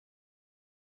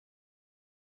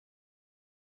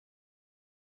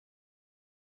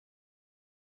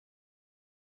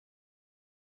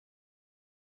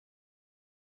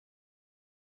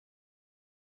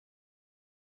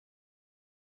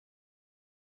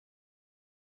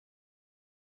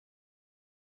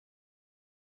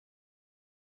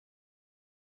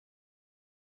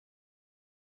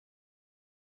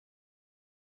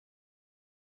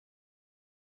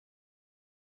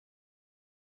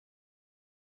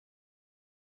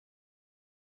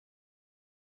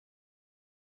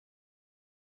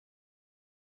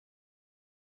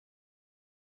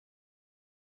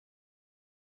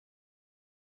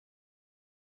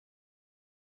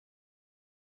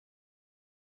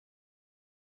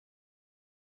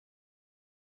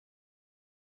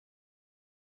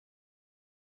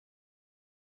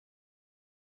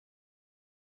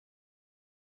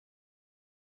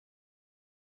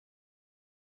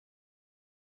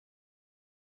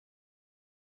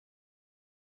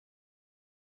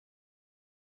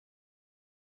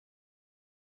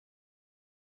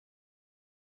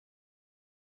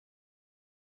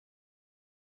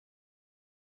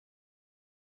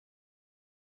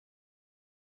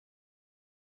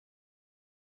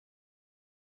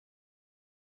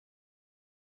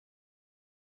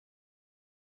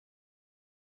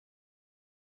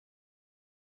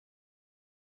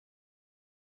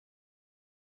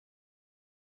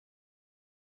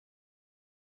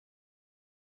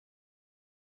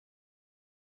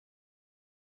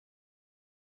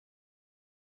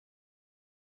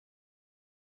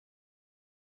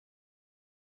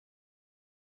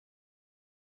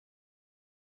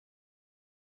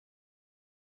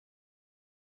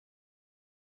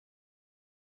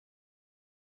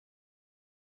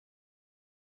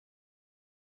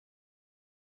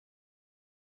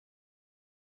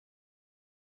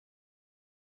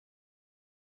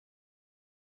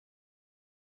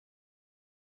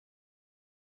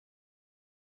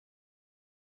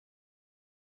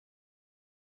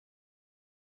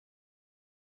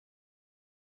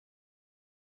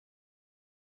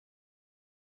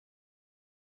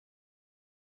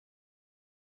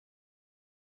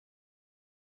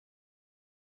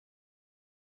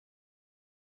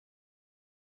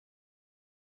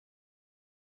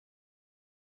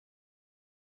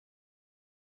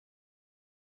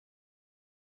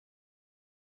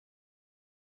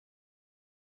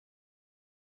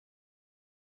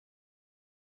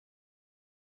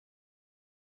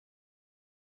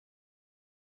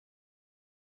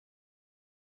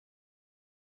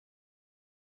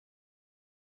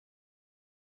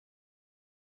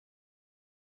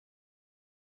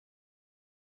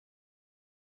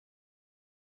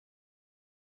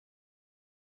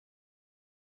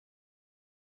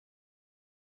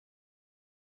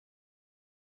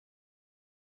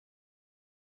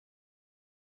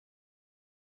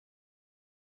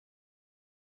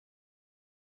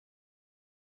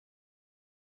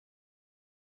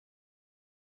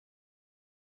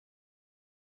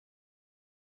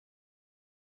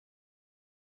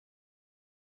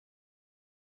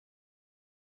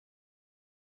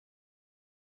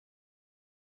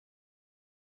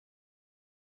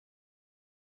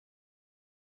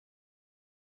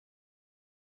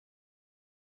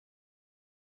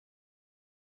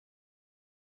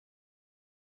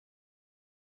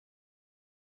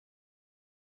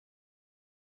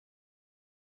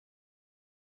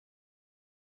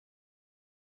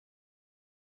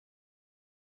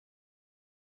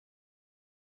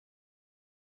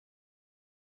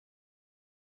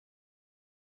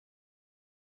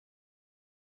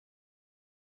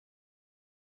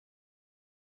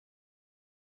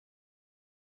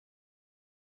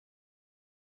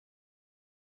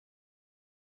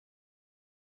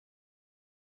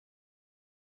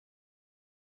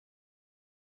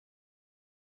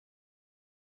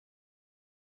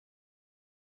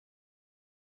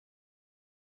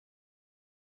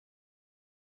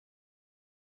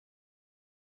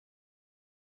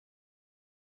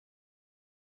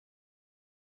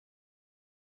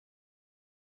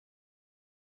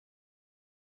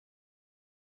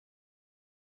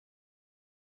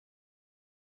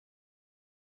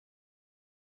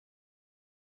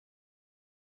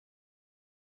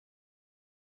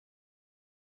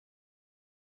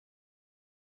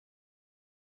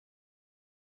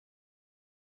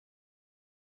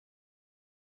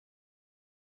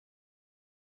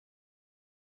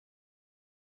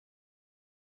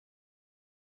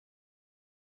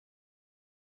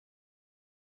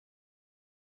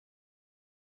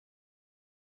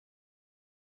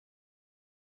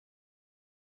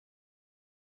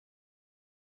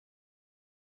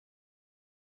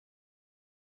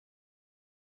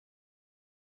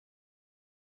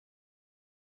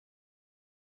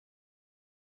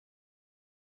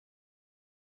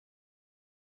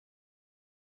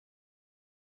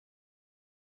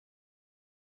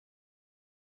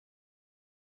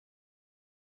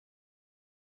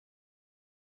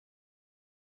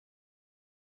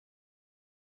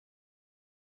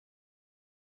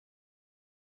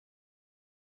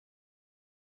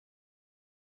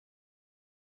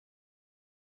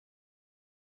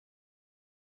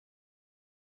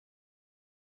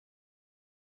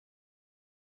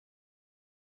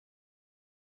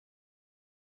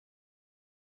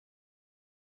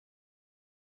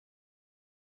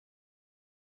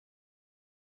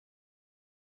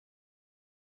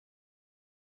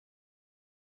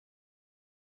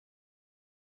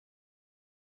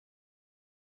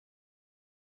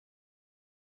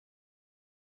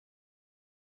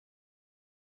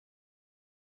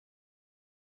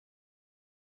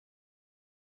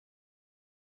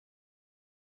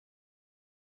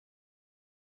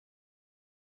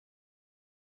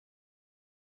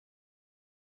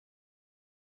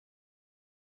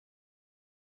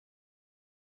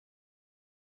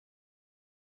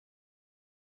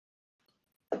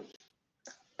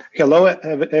Hello,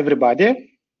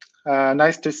 everybody.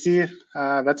 Nice to see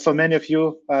that so many of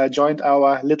you joined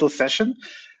our little session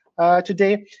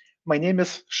today. My name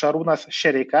is Šarūnas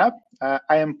Šereika.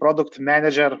 I am product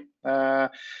manager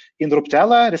in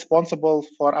Ruptela, responsible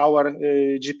for our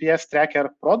GPS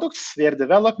tracker products, their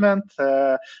development,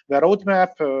 the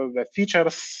roadmap, the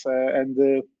features, and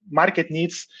the market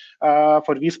needs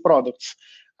for these products.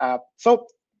 So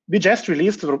we just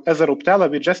released, as a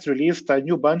Ruptela, we just released a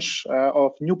new bunch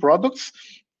of new products.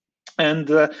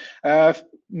 And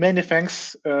many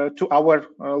thanks to our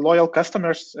loyal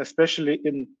customers, especially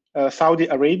in Saudi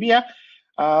Arabia.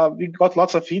 We got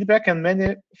lots of feedback, and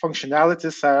many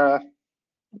functionalities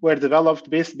were developed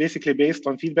basically based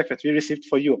on feedback that we received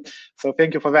for you. So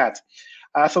thank you for that.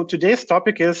 So today's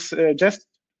topic is just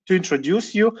to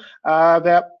introduce you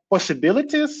the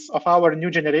possibilities of our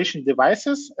new generation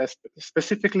devices,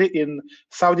 specifically in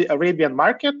Saudi Arabian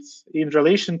markets in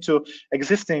relation to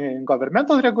existing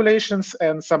governmental regulations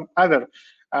and some other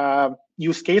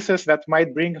use cases that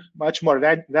might bring much more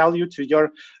value to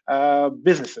your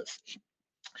businesses.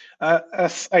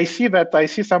 As I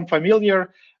see some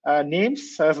familiar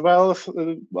names as well as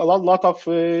a lot of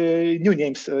new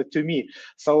names to me.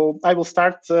 So I will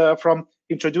start from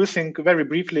introducing very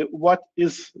briefly what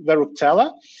is the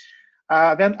Ruptela.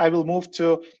 Then I will move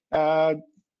to our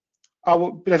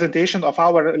presentation of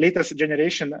our latest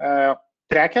generation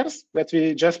trackers that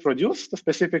we just produced,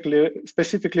 specifically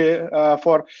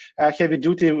for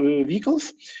heavy-duty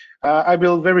vehicles. I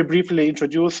will very briefly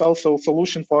introduce also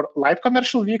solution for light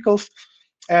commercial vehicles,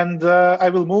 and I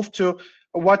will move to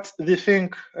what we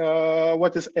think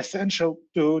what is essential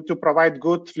to provide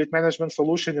good fleet management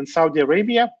solution in Saudi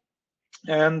Arabia.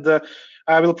 And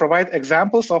I will provide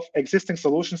examples of existing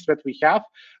solutions that we have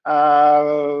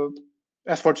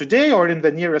as for today or in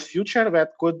the nearest future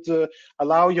that could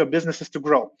allow your businesses to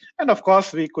grow. And of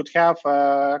course, we could have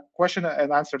a question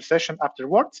and answer session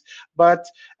afterwards. But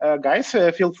guys,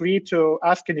 feel free to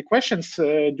ask any questions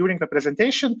during the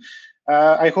presentation.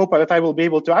 I hope that I will be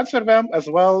able to answer them as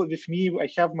well. With me, I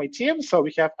have my team. So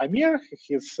we have Amir,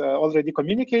 he's already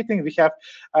communicating. We have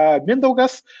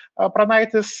Mindaugas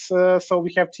Pranaitis. So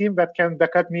we have team that can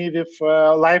back up me with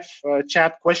live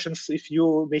chat questions if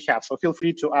you may have. So feel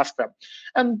free to ask them.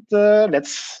 And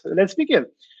let's begin.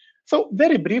 So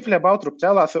very briefly about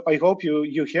Ruptela. So I hope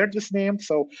you heard this name.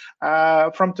 So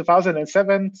from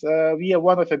 2007, we are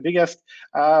one of the biggest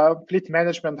fleet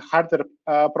management hardware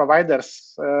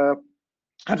providers.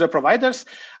 We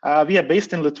are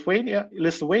based in Lithuania.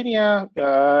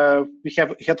 We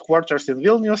have headquarters in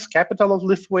Vilnius, capital of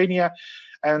Lithuania.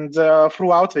 And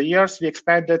throughout the years, we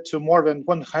expanded to more than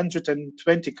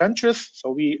 120 countries. So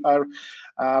we are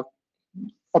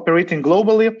operating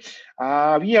globally.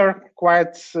 We are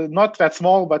quite not that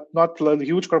small, but not a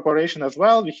huge corporation as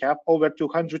well. We have over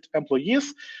 200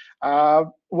 employees.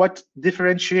 What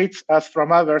differentiates us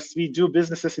from others, we do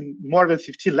businesses in more than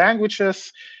 15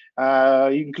 languages,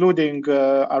 including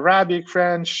Arabic,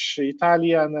 French,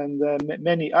 Italian, and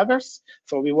many others.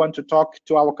 So we want to talk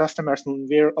to our customers in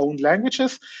their own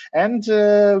languages. And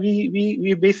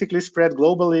we basically spread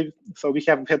globally. So we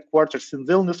have headquarters in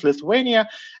Vilnius, Lithuania,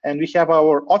 and we have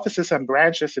our offices and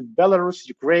branches in Belarus,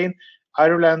 Ukraine,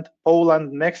 Ireland,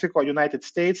 Poland, Mexico, United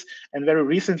States, and very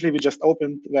recently we just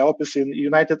opened the office in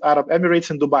United Arab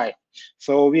Emirates in Dubai.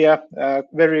 So we are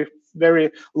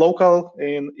very local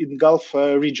in Gulf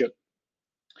region.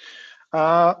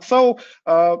 As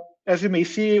you may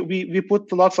see, we put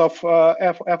lots of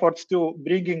efforts to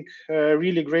bringing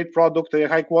really great product,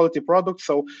 high quality product.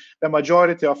 So the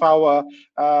majority of our,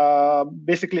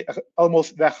 basically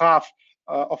almost the half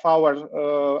of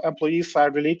our employees are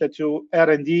related to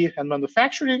R&D and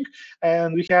manufacturing,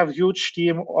 and we have huge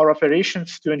team or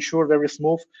operations to ensure very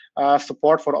smooth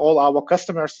support for all our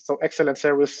customers. So excellent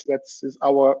service, that is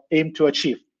our aim to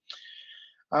achieve.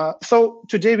 So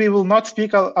today we will not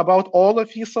speak about all of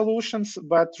these solutions,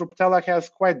 but Ruptela has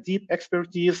quite deep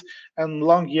expertise and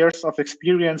long years of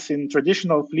experience in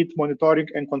traditional fleet monitoring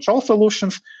and control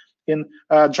solutions, in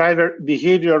driver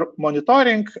behavior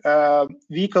monitoring,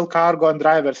 vehicle cargo and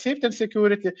driver safety and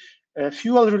security,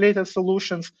 fuel-related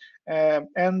solutions,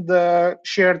 and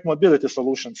shared mobility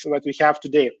solutions that we have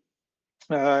today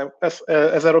as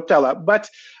a Ruptela. But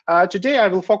today I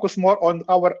will focus more on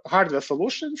our hardware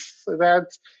solutions that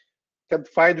can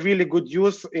find really good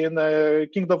use in the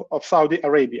Kingdom of Saudi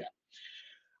Arabia.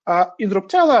 In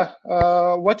Ruptela,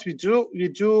 what we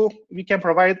can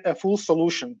provide a full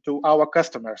solution to our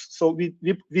customers. So we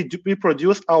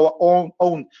produce our own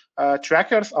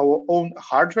trackers, our own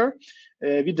hardware.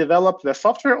 We develop the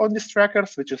software on these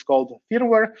trackers, which is called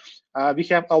firmware. We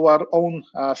have our own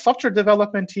software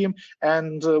development team,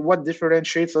 and what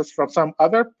differentiates us from some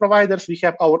other providers, we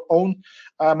have our own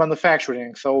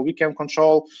manufacturing. So we can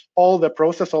control all the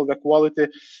process, all the quality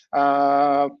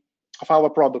of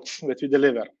our products that we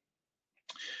deliver.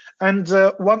 And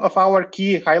one of our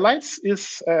key highlights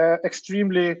is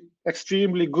extremely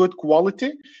good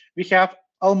quality. We have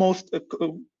almost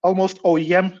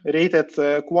OEM rated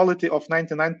quality of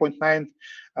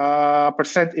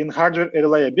 99.9% in hardware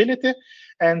reliability.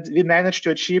 And we managed to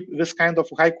achieve this kind of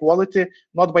high quality,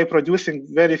 not by producing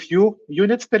very few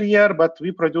units per year, but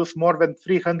we produce more than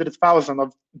 300,000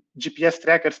 of GPS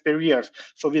trackers per year.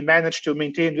 So we managed to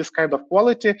maintain this kind of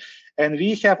quality. And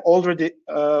we have already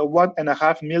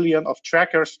 1.5 million of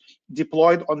trackers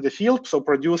deployed on the field, so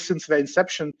produced since the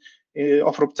inception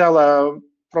of Ruptela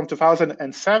from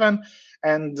 2007.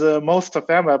 And most of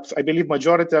them, I believe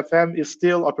majority of them, is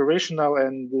still operational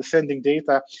and sending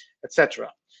data,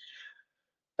 etc.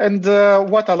 And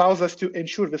what allows us to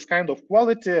ensure this kind of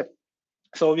quality?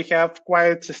 So we have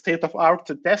quite state-of-art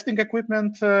testing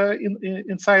equipment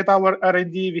inside our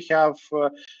R&D. We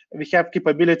have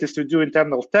capabilities to do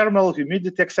internal thermal,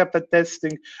 humidity accepted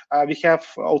testing. We have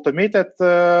automated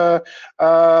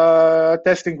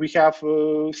testing. We have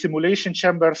simulation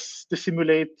chambers to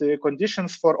simulate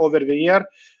conditions for over-the-air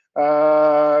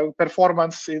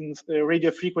performance in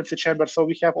radio frequency chambers. So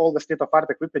we have all the state-of-art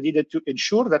equipment needed to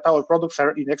ensure that our products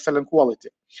are in excellent quality.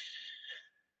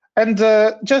 And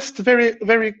just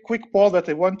very quick poll that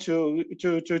I want to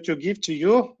give to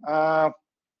you.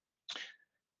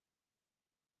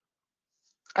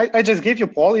 I just gave you a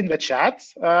poll in the chat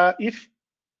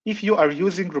if you are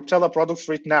using Ruptela products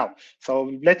right now.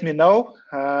 So let me know.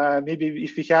 Maybe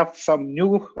if we have some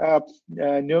new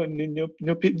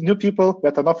people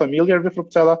that are not familiar with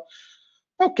Ruptela.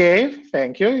 Okay,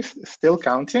 thank you. It's still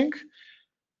counting.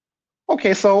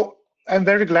 Okay, so I'm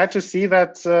very glad to see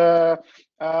that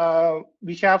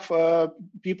we have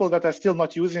people that are still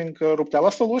not using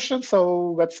Ruptela solution.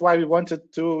 So that's why we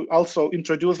wanted to also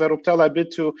introduce the Ruptela a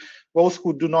bit to those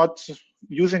who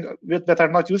that are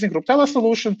not using Ruptela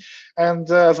solution, and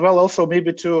as well also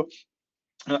maybe to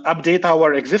update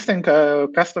our existing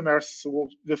customers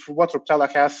with what Ruptela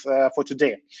has for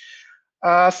today.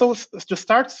 So to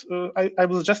start, I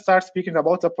will just start speaking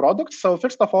about the product. So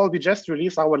first of all, we just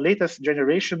released our latest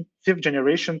generation, 5th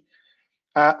generation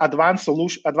advanced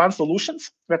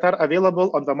solutions that are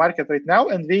available on the market right now,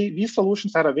 and these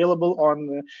solutions are available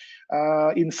on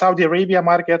in Saudi Arabia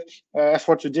market. As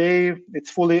for today,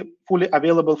 it's fully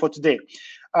available for today.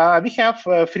 We have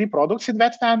 3 products in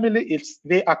that family.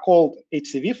 They are called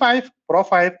HCV5,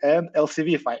 Pro5, and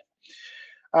LCV5.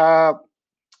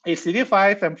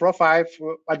 HCV5 and Pro5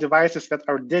 are devices that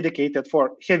are dedicated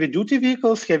for heavy-duty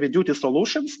vehicles, heavy-duty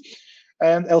solutions.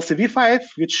 And LCV5,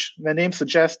 which the name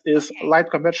suggests, is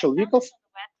light commercial vehicles.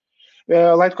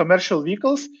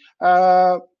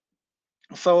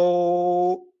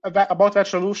 So about that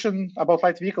solution, about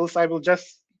light vehicles, I will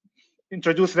just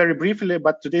introduce very briefly,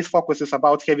 but today's focus is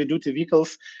about heavy-duty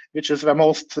vehicles, which is the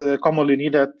most commonly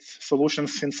needed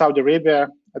solutions in Saudi Arabia,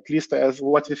 at least as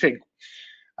what we think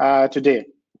today.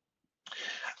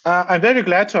 I'm very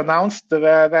glad to announce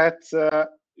that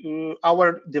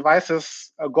our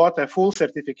devices got a full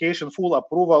certification, full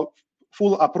approval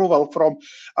from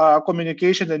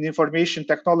Communication and Information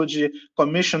Technology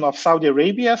Commission of Saudi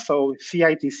Arabia, so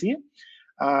CITC.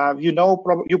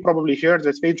 You probably heard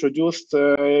that they introduced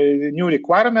new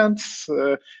requirements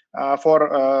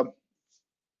for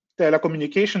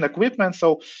telecommunication equipment.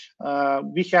 So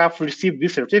we have received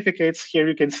these certificates. Here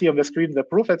you can see on the screen the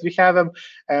proof that we have them,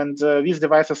 and these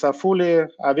devices are fully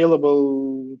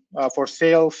available for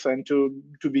sales and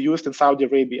to be used in Saudi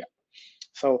Arabia.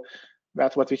 So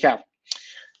that's what we have.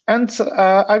 And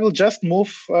I will just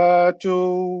move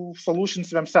to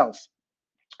solutions themselves.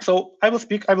 So I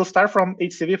will start from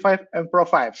HCV5 and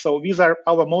Pro5. So these are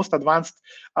our most advanced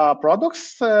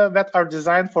products that are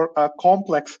designed for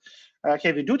complex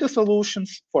heavy-duty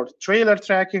solutions for trailer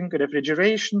tracking,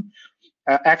 refrigeration,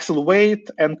 axle weight,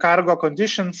 and cargo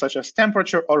conditions such as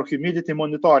temperature or humidity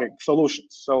monitoring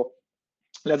solutions. So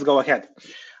let's go ahead.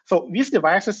 So these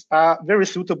devices are very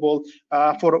suitable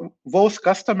for those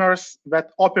customers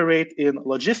that operate in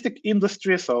logistic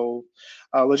industry, so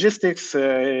logistics,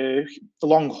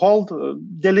 long-haul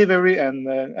delivery,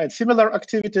 and similar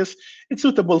activities. It's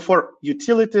suitable for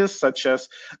utilities such as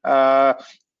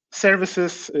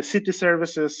services, city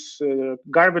services,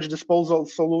 garbage disposal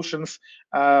solutions,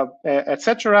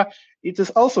 etc. It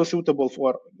is also suitable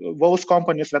for those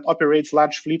companies that operate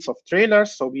large fleets of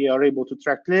trailers. So we are able to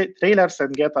track trailers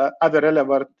and get other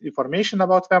relevant information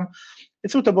about them.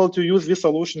 It's suitable to use these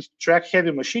solutions to track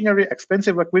heavy machinery,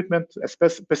 expensive equipment.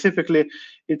 Specifically,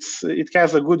 it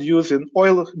has a good use in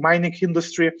oil mining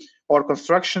industry or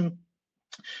construction.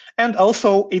 And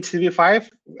also HCV5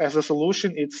 as a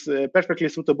solution, it's perfectly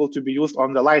suitable to be used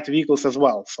on the light vehicles as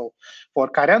well. So for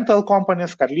car rental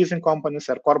companies, car leasing companies,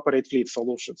 or corporate fleet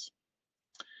solutions.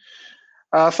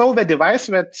 So the device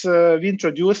that we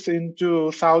introduced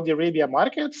into Saudi Arabia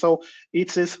market, so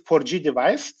it is 4G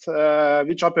device,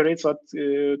 which operates at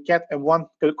Cat M1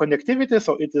 connectivity.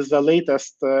 So it is the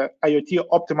latest IoT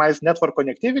optimized network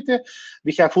connectivity.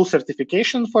 We have full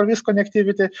certification for this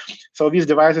connectivity. So these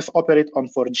devices operate on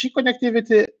 4G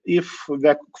connectivity. If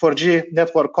the 4G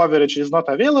network coverage is not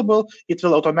available, it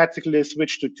will automatically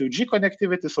switch to 2G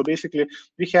connectivity. So basically,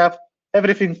 we have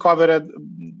everything covered,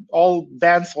 all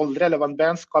bands, all relevant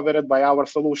bands covered by our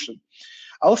solution.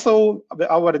 Also,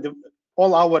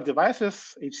 all our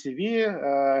devices, HCV,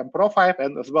 Pro5,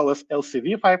 and as well as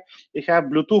LCV5, they have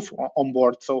Bluetooth on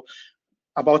board. So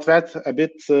about that a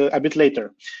bit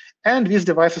later. And these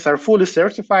devices are fully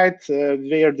certified.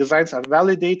 Their designs are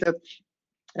validated,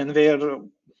 and they are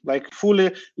like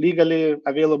fully legally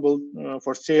available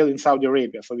for sale in Saudi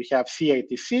Arabia. So we have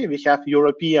CITC, we have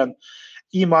European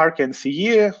EMARC and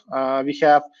CE, we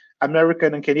have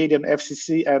American and Canadian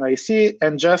FCC and IC,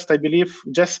 and I believe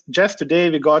just today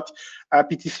we got a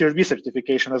PTCRB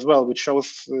certification as well, which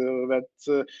shows that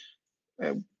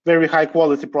very high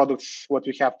quality products what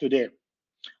we have today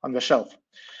on the shelf.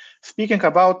 Speaking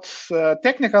about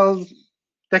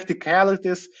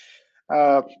technicalities,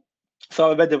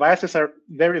 so the devices are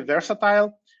very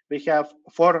versatile. We have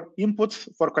 4 inputs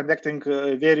for connecting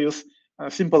various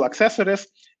simple accessories.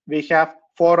 We have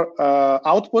 4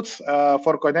 outputs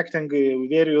for connecting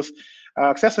various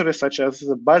accessories such as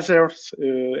buzzers,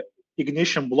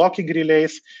 ignition blocking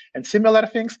relays, and similar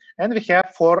things. And we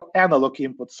have 4 analog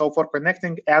inputs, so for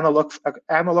connecting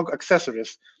analog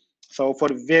accessories, so for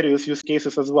various use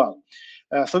cases as well.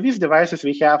 So these devices,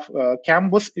 we have CAN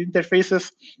bus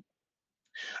interfaces.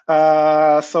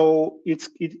 So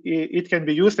it can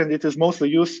be used, and it is mostly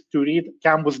used to read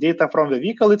CAN bus data from the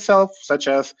vehicle itself, such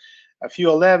as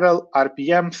fuel level,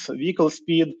 RPMs, vehicle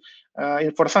speed.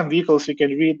 For some vehicles, we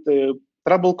can read the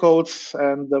trouble codes,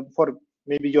 and for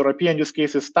maybe European use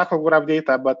cases, tachograph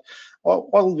data, but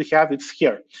all we have is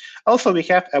here. Also, we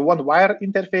have a one-wire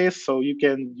interface, so you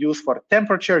can use for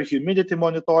temperature, humidity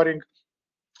monitoring,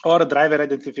 or driver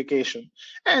identification.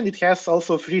 And it has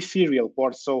also 3 serial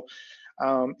ports, so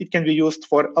it can be used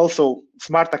for also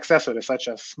smart accessories such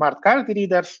as smart card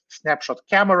readers, snapshot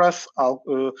cameras,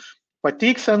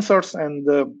 fatigue sensors, and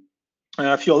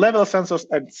fuel level sensors,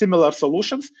 and similar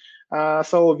solutions.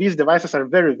 So these devices are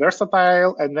very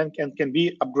versatile and then can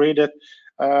be upgraded,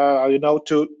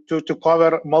 to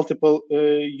cover multiple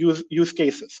use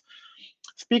cases.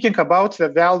 Speaking about the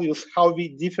values, how we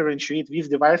differentiate these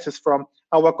devices from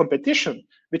our competition,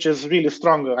 which is really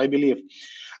stronger, I believe.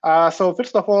 So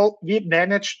first of all, we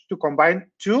managed to combine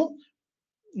 2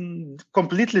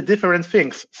 completely different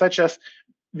things, such as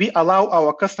we allow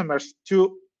our customers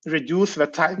to reduce the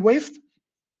time waste.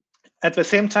 At the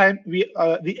same time, we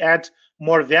add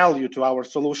more value to our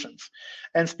solutions.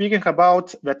 And speaking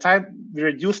about the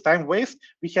reduced time waste,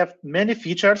 we have many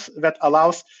features that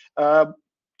allows to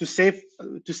save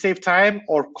time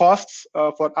or costs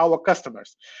for our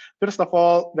customers. First of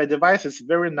all, the device is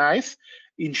very nice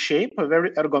in shape,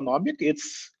 very ergonomic.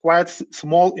 It's quite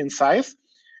small in size.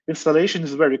 Installation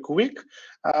is very quick.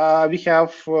 We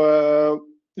have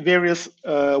various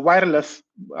wireless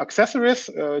accessories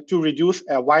to reduce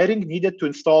wiring needed to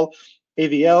install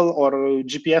AVL or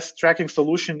GPS tracking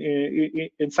solution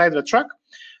inside the truck.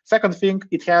 Second thing,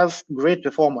 it has great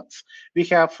performance. We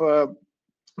have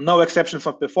no exceptions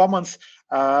of performance.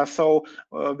 So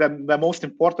the most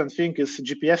important thing is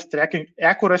GPS tracking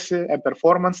accuracy and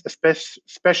performance,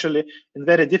 especially in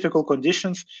very difficult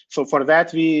conditions. So for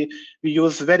that, we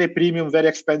use very premium, very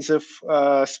expensive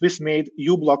Swiss-made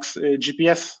U-Blocks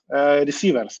GPS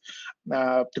receivers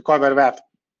to cover that.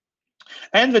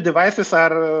 And the devices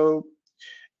are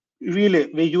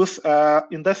really, we use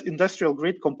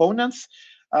industrial-grade components.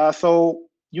 So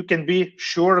you can be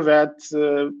sure that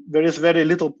there is very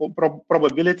little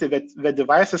probability that the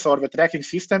devices or the tracking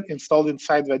system installed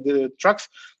inside the trucks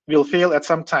will fail at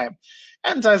some time.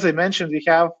 And as I mentioned, we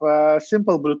have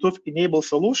simple Bluetooth-enabled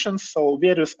solutions, so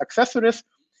various accessories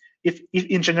if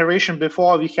in generation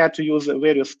before we had to use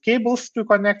various cables to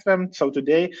connect them, so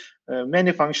today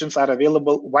many functions are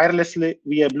available wirelessly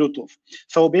via Bluetooth.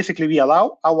 So basically, we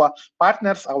allow our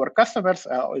partners, our customers,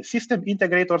 system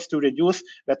integrators to reduce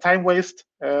the time waste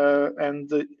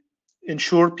and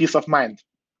ensure peace of mind.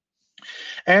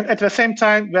 And at the same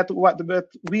time, that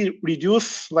we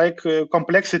reduce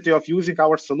complexity of using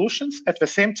our solutions. At the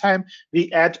same time,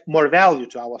 we add more value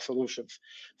to our solutions.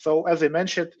 So as I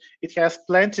mentioned, it has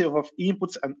plenty of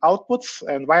inputs and outputs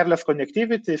and wireless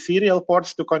connectivity, serial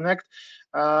ports to connect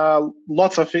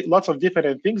lots of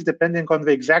different things depending on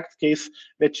the exact case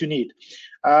that you need.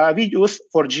 We use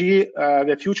 4G,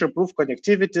 the future-proof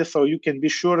connectivity, so you can be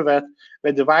sure that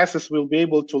the devices will be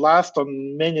able to last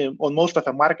on most of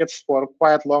the markets for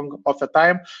quite long of a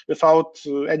time without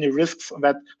any risks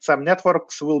that some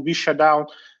networks will be shut down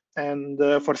and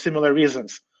for similar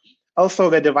reasons. Also,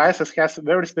 the devices has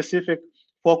very specific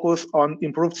focus on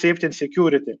improved safety and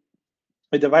security.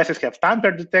 The devices have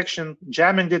tamper detection,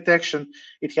 jamming detection.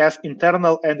 It has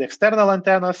internal and external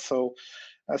antennas, so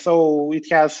it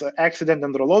has accident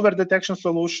and rollover detection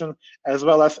solution, as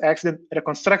well as accident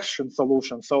reconstruction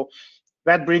solution. So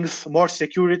that brings more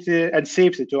security and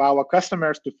safety to our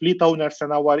customers, to fleet owners,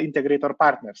 and our integrator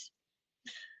partners.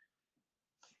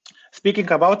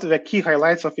 Speaking about the key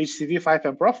highlights of HCV5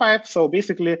 and Pro5, so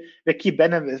basically the key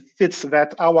benefits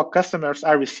that our customers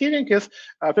are receiving is,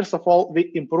 first of all,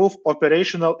 they improve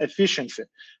operational efficiency.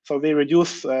 So they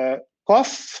reduce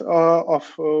costs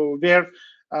of their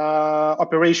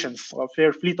operations, of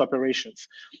their fleet operations.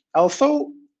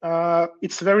 Also,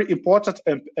 it's very important,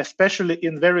 especially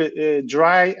in very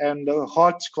dry and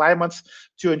hot climates,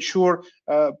 to ensure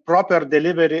proper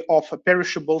delivery of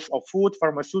perishables of food,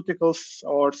 pharmaceuticals,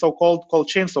 or so-called cold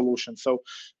chain solutions. So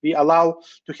we allow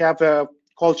to have a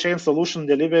cold chain solution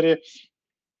delivery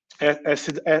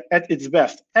at its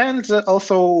best. And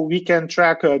also we can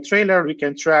track a trailer, we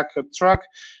can track a truck,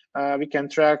 we can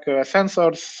track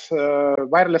sensors,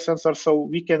 wireless sensors, so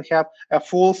we can have a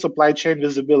full supply chain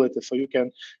visibility. So you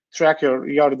can track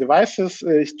your devices,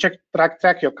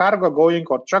 track your cargo going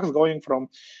or trucks going from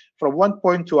one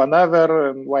point to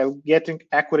another while getting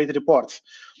accurate reports.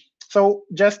 So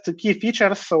just the key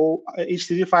features, so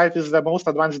HCV5 is the most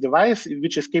advanced device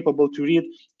which is capable to read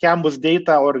CAN bus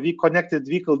data or connected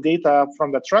vehicle data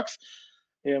from the trucks.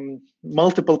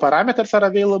 Multiple parameters are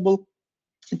available.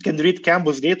 It can read CAN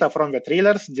bus data from the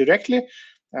trailers directly.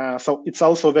 So it's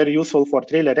also very useful for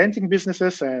trailer renting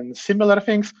businesses and similar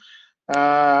things.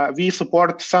 We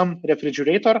support some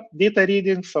refrigerator data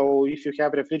reading. So if you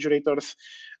have refrigerators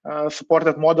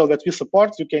supported model that we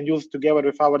support, you can use together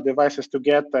with our devices to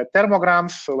get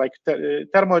thermograms, so like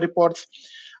thermo reports.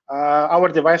 Our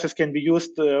devices can be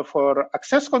used for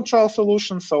access control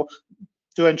solutions, so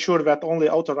to ensure that only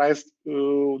authorized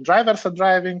drivers are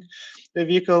driving the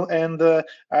vehicle, and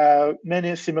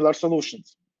many similar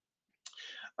solutions.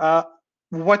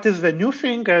 What is the new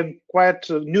thing, and quite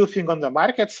a new thing on the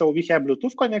market? So we have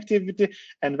Bluetooth connectivity,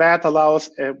 and that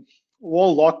allows a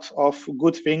whole lot of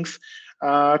good things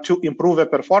to improve the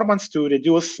performance, to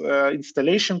reduce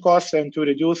installation costs, and to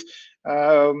reduce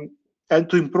and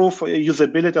to improve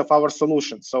usability of our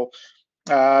solution. So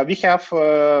we have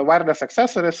wireless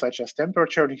accessories such as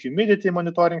temperature and humidity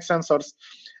monitoring sensors,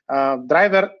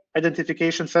 driver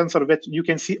identification sensor that you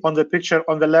can see on the picture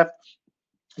on the left,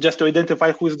 just to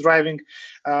identify who is driving.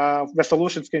 The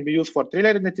solutions can be used for trailer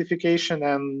identification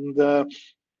and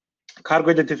cargo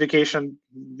identification.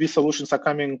 These solutions are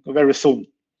coming very soon.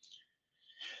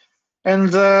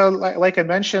 And like I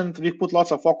mentioned, we put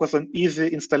lots of focus on easy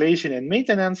installation and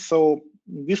maintenance. So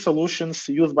these solutions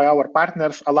used by our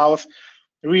partners allows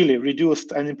really reduce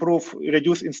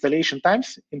installation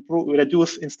times,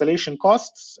 reduce installation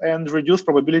costs, and reduce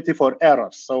probability for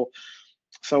errors.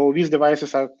 So these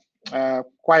devices are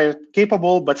quite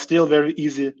capable, but still very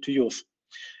easy to use.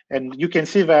 And you can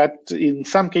see that in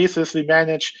some cases we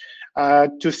manage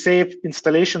to save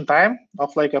installation time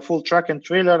of like a full truck and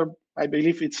trailer. I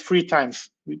believe it's 3 times.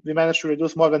 We managed to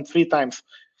reduce more than 3 times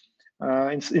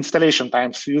installation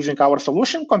times using our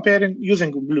solution,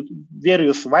 using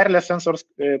various wireless sensors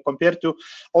compared to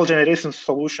all generation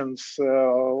solutions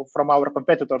from our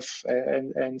competitors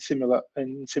and similar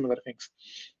things.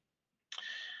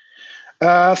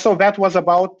 So that was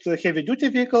about heavy-duty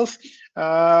vehicles.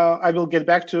 I will get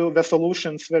back to the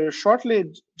solutions very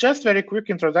shortly. Just very quick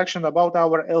introduction about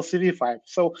our LCV5.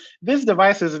 So this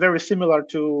device is very similar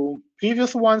to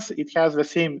previous ones. It has the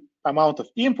same amount of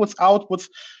inputs, outputs.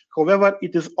 However,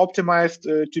 it is optimized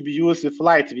to be used with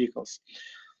light vehicles.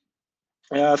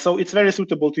 So it's very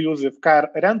suitable to use with car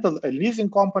rental and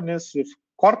leasing companies, with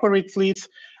corporate fleets.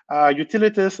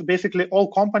 utilities, basically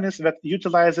all companies that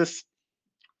utilizes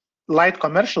light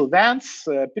commercial vans,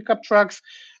 pickup trucks,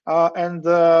 and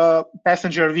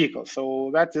passenger vehicles.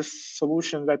 So that is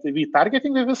solution that we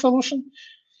targeting with the solution.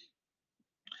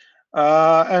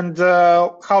 And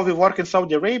how we work in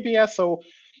Saudi Arabia. So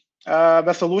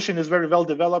the solution is very well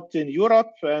developed in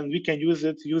Europe, and we can use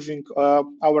it using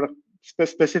our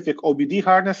specific OBD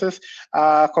harnesses.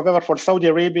 However, for Saudi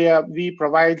Arabia, we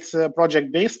provide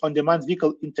project-based on-demand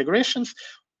vehicle integrations.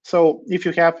 So if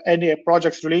you have any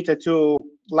projects related to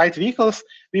light vehicles,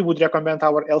 we would recommend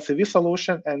our LCV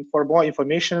solution. And for more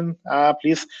information,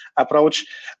 please approach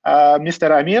Mr.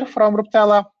 Amir from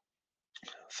Ruptela.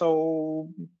 So,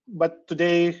 but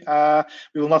today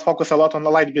we will not focus a lot on the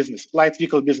light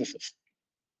vehicle businesses.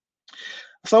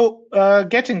 So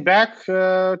getting back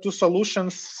to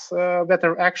solutions that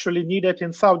are actually needed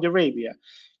in Saudi Arabia.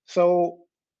 So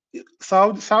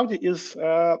Saudi is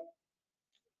a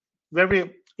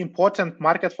very important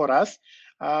market for us.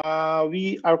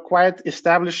 We are quite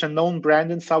established and known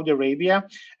brand in Saudi Arabia,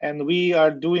 and we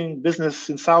are doing business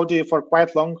in Saudi for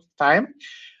quite a long time.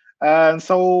 And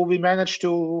so we managed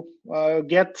to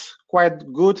get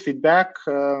quite good feedback.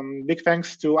 Big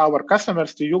thanks to our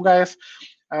customers, to you guys,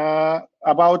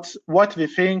 about what we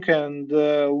think and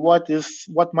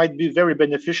what might be very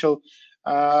beneficial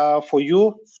for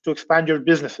you to expand your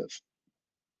businesses.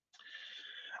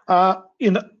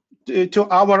 To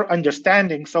our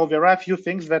understanding, so there are a few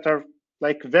things that are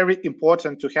like very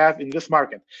important to have in this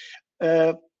market.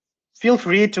 Feel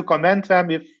free to comment them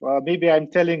if maybe I'm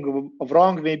telling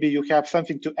wrong, maybe you have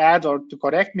something to add or to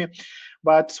correct me.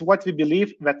 But what we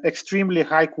believe that extremely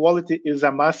high quality is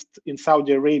a must in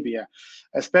Saudi Arabia,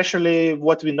 especially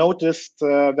what we noticed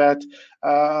that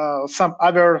some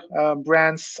other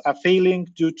brands are failing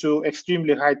due to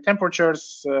extremely high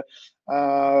temperatures,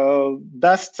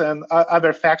 dust and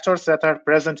other factors that are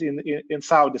present in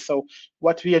Saudi. So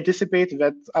what we anticipate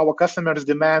that our customers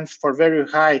demands for very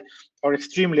high or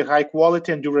extremely high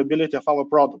quality and durability of our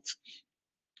products.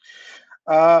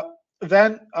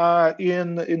 Then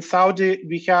in Saudi,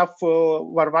 we have a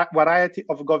variety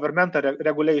of governmental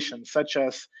regulations, such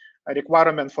as a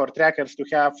requirement for trackers to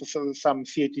have some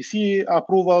CATC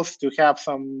approvals, to have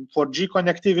some 4G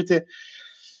connectivity,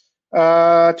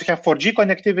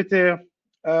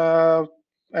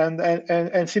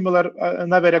 and similar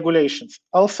other regulations.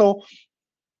 Also,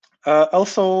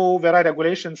 there are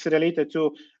regulations related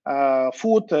to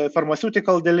food,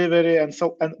 pharmaceutical delivery, and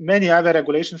many other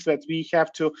regulations that we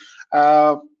have to,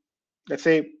 let's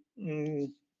say,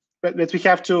 that we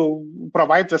have to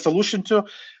provide the solution to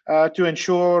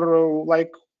ensure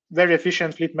like very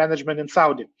efficient fleet management in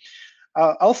Saudi.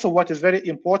 Also, what is very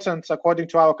important, according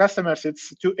to our customers,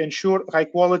 it's to ensure high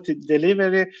quality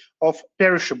delivery of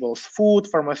perishables, food,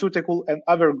 pharmaceutical, and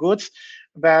other goods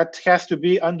that has to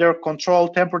be under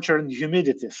controlled temperature and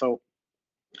humidity. So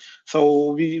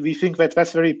we think that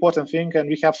that's a very important thing, and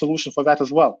we have solution for that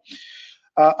as well.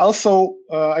 Also,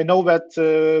 I know that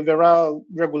there are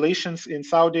regulations in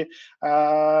Saudi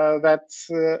that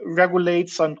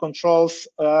regulates and controls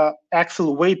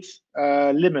axle weight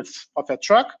limits of a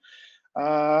truck,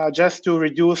 just to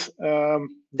reduce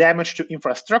damage to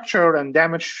infrastructure and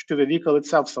damage to the vehicle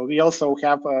itself. So we also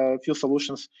have a few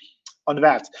solutions on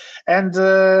that. And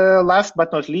last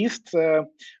but not least,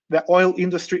 the oil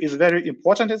industry is very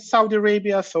important in Saudi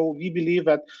Arabia. So we believe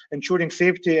that ensuring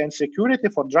safety and security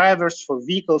for drivers, for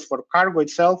vehicles, for cargo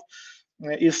itself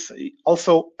is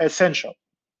also essential.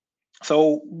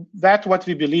 So that's what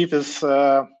we believe is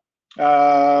that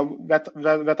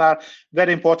are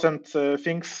very important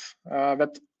things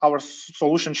that our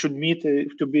solution should meet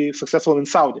to be successful in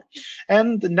Saudi.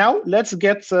 And now let's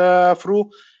get through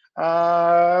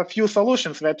a few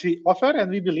solutions that we offer, and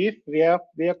we believe they are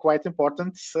quite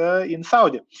important in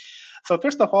Saudi. So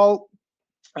first of all,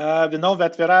 we know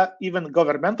that there are even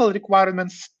governmental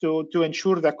requirements to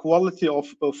ensure the quality of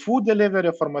food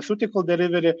delivery, pharmaceutical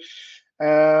delivery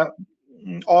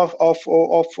of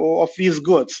these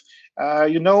goods.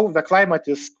 You know, the climate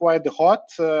is quite hot,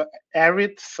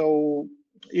 arid, so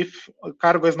if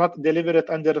cargo is not delivered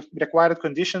under required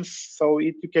conditions, so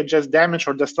you can just damage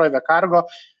or destroy the cargo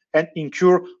and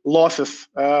incur losses,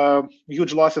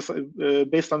 huge losses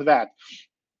based on that.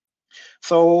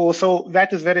 So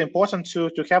that is very important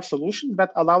to have solution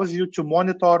that allows you to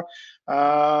monitor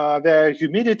the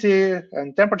humidity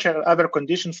and temperature and other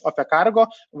conditions of a cargo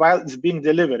while it's being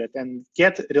delivered and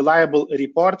get reliable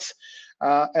reports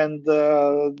and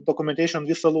documentation on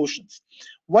these solutions.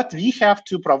 What we have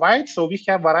to provide, so we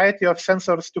have a variety of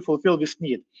sensors to fulfill this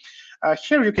need.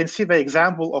 Here you can see the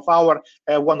example of our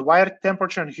one-wire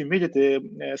temperature and humidity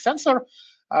sensor.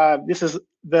 This is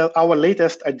our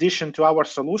latest addition to our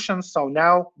solution. So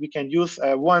now we can use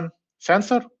one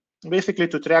sensor basically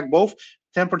to track both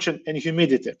temperature and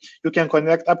humidity. You can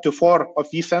connect up to 4 of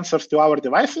these sensors to our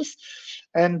devices,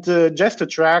 and just to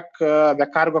track the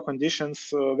cargo conditions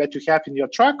that you have in your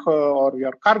truck or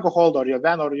your cargo hold or your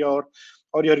van or your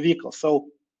vehicle. So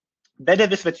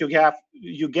benefits that you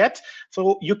get,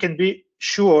 so you can be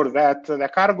sure that the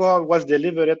cargo was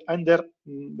delivered under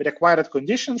required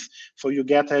conditions, so you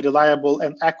get a reliable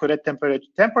and accurate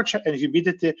temperature and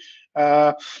humidity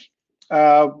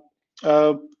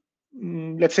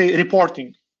let's say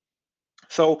reporting.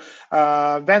 So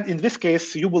then in this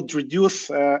case you will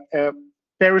reduce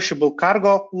perishable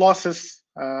cargo losses,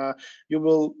 you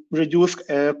will reduce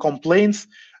complaints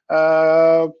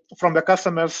from the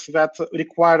customers that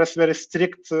requires very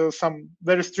strict,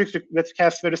 that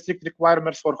has very strict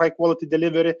requirements for high quality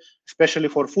delivery, especially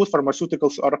for food,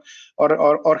 pharmaceuticals,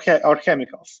 or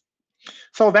chemicals.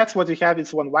 So that's what we have.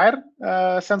 It's one wire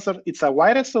sensor. It's a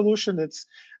wired solution. It's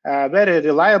very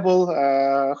reliable.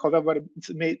 However,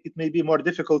 it may be more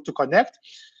difficult to connect.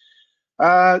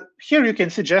 Here you can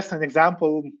see just an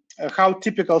example how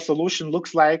typical solution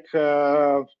looks like.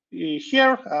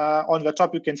 Here on the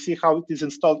top, you can see how it is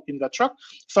installed in the truck.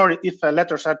 Sorry if the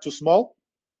letters are too small,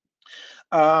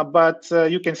 but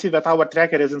you can see that our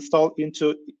tracker is installed in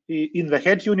the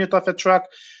head unit of the truck,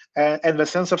 and the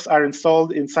sensors are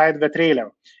installed inside the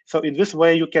trailer. So in this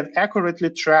way, you can accurately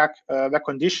track the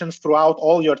conditions throughout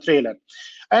all your trailer.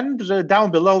 And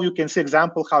down below, you can see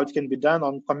example how it can be done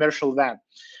on commercial van.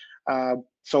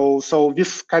 So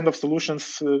this kind of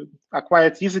solutions are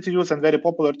quite easy to use and very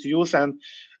popular to use, and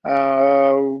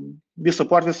we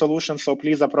support the solution. So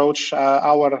please approach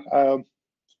our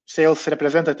sales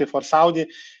representative for Saudi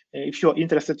if you're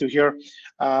interested to hear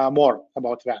more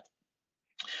about that.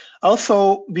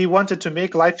 Also, we wanted to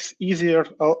make life easier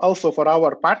also for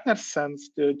our partners and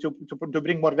to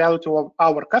bring more value to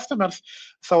our customers.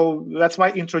 So that's why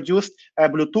I introduced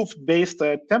Bluetooth-based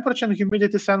temperature and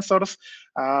humidity sensors.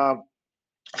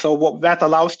 So what that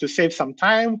allows to save some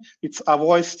time. It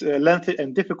avoids lengthy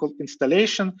and difficult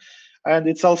installation, and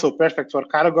it's also perfect for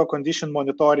cargo condition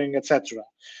monitoring, etc.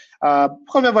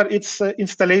 However, its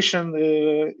installation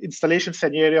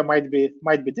scenario might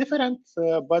be different,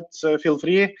 but feel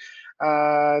free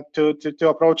to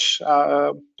approach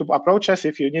us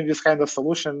if you need this kind of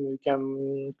solution.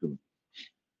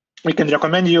 We can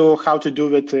recommend you how to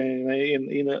do it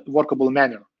in a workable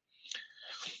manner.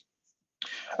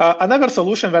 Another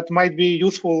solution that might be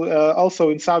useful also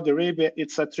in Saudi Arabia,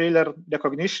 it's a trailer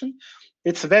recognition.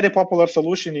 It's a very popular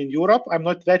solution in Europe. I'm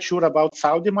not that sure about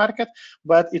Saudi market,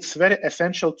 but it's very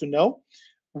essential to know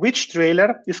which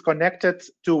trailer is connected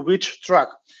to which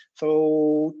truck.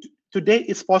 So today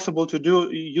it's possible to do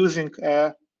using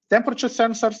temperature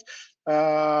sensors,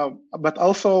 but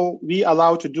also we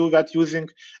allow to do that using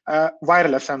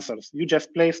wireless sensors. You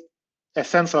just place a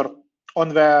sensor on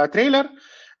the trailer,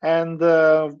 and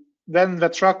when the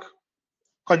truck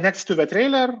connects to the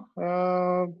trailer,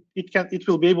 it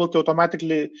will be able to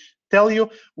automatically tell you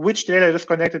which trailer is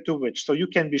connected to which. So you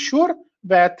can be sure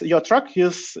that your truck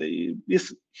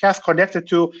has connected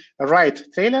to the right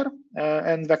trailer,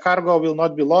 and the cargo will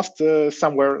not be lost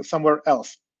somewhere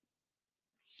else.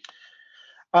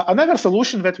 Another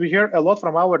solution that we hear a lot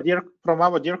from our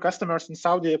dear customers in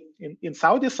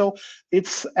Saudi, so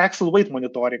it's axle weight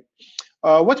monitoring.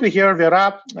 What we hear, there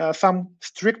are some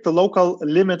strict local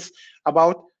limits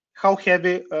about how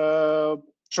heavy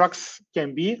trucks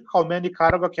can be, how many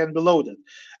cargo can be loaded.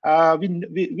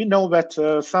 We know that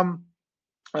some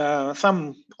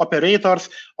operators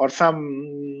or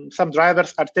some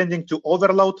drivers are tending to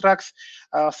overload trucks,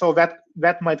 so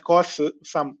that might cause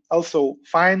some also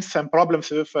fines and problems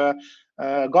with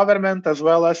government, as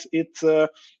well as it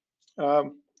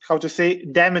how to say,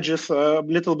 damages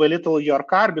little by little your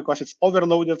car because it's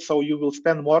overloaded, so you will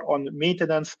spend more on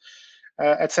maintenance,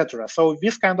 etc. So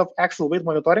this kind of axle weight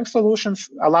monitoring solutions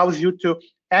allows you to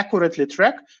accurately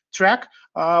track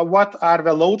what are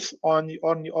the loads on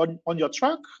your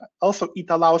truck. Also, it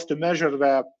allows to measure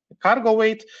the cargo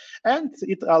weight, and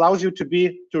it allows you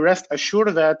to rest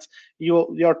assured that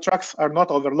your trucks are not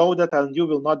overloaded and you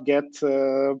will not get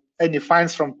any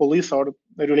fines from police or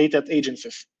related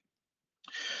agencies.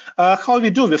 How we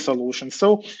do this solution?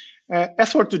 So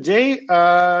as for today,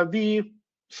 we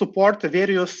support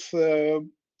various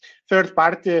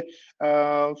third-party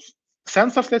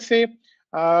sensors, let's say,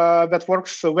 that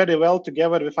works very well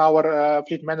together with our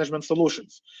fleet management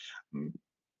solutions.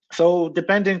 So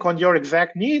depending on your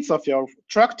exact needs of your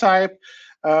truck type,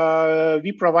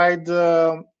 we provide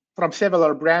from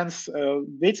several brands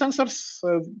weight sensors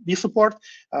we support.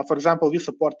 For example, we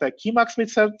support KeyMax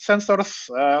weight sensors.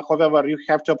 However, you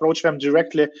have to approach them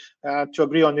directly to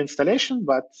agree on the installation,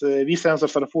 but these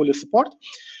sensors are fully support.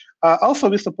 Also,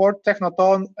 we support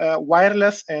Technotone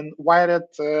wireless and wired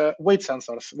weight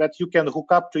sensors that you can hook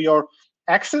up to your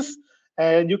axis,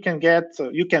 and you can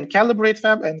calibrate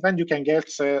them, and then you can get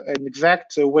an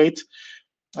exact weight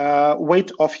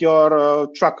of your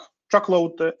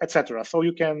truckload, etc. So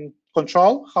you can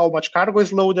control how much cargo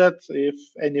is loaded,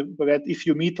 if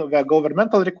you meet the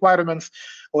governmental requirements,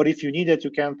 or if you need it,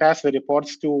 you can pass the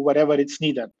reports to wherever it's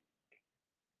needed.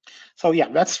 So yeah,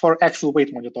 that's for axle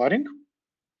weight monitoring.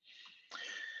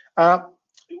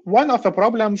 One of the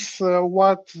problems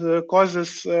what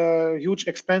causes huge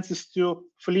expenses to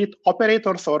fleet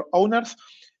operators or owners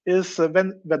is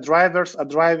when the drivers are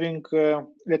driving,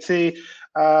 let's say,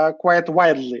 quite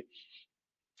wildly.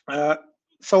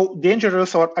 So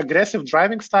dangerous or aggressive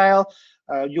driving style,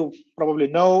 you probably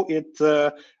know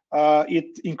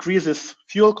it increases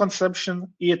fuel consumption,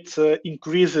 it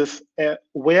increases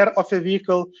wear of a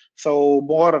vehicle, so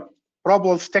more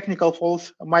problems, technical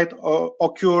faults might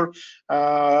occur.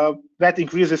 That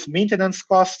increases maintenance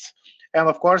costs, and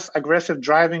of course, aggressive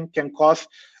driving can cause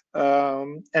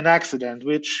an accident,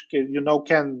 which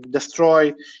can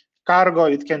destroy cargo.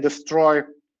 It can destroy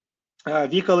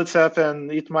vehicle itself,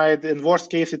 and it might, in worst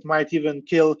case, it might even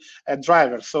kill a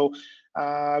driver. So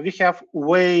we have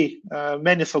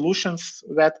many solutions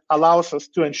that allows us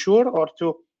to ensure or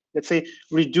to, let's say,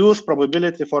 reduce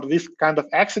probability for this kind of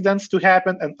accidents to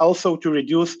happen, and also to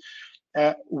reduce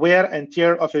wear and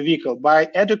tear of a vehicle by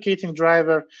educating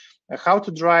driver how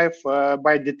to drive,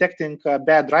 by detecting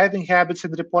bad driving habits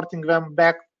and reporting them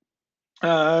back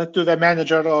to the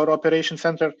manager or operation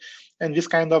center, and this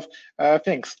kind of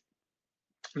things.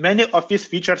 Many of these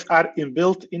features are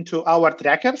inbuilt into our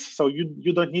trackers, so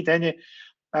you don't need any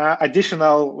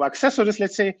additional accessories,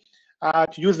 let's say,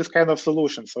 to use this kind of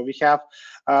solution. So we have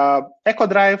Eco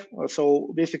Drive.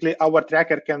 So basically, our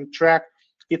tracker can track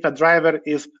if a driver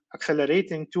is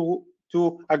accelerating too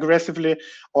aggressively,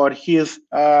 or he's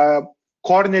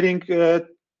cornering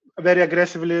very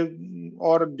aggressively,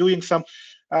 or doing some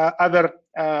other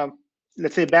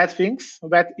let's say bad things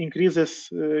that increases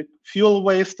fuel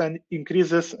waste and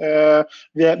increases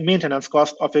the maintenance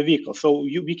cost of a vehicle. So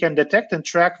we can detect and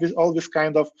track all this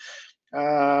kind of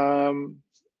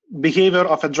behavior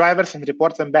of a drivers and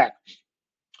report them back.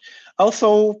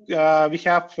 Also, we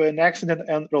have an accident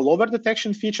and rollover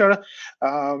detection feature.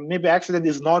 Maybe accident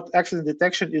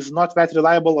detection is not that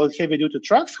reliable on heavy-duty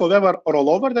trucks. However,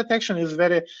 rollover detection is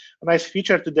very nice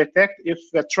feature to detect if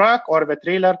the truck or the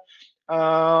trailer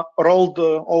rolled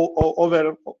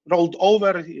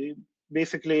over,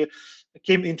 basically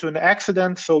came into an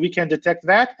accident. So we can detect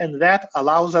that, and that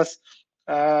allows us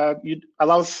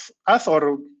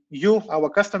or you, our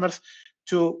customers,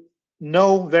 to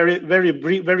know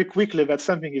very quickly that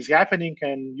something is happening,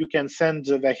 and you can send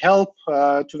the help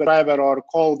to the driver or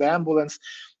call the ambulance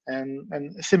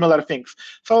and similar things.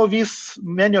 So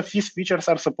many of these features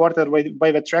are supported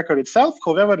by the tracker itself.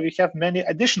 However, we have many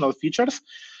additional features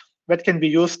that can be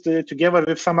used together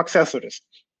with some accessories.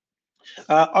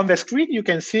 On the screen, you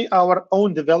can see our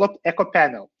own developed Eco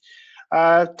Panel.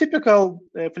 Typical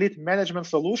fleet management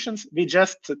solutions, we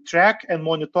just track and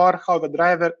monitor how the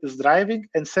driver is driving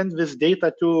and send this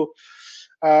data to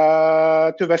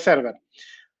the server.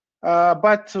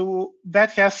 But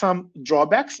that has some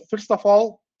drawbacks. First of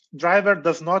all, driver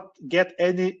does not get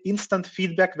any instant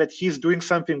feedback that he's doing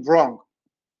something wrong.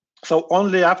 So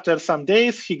only after some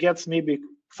days, he gets maybe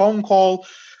phone call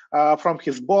from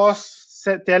his boss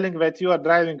telling that you are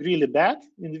driving really bad,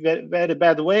 in a very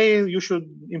bad way, you should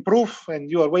improve, and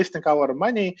you are wasting our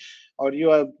money, or you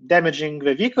are damaging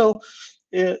the vehicle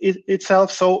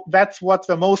itself. So that's what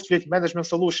the most fleet management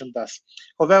solution does.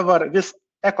 However, this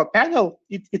Eco Panel,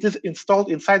 it is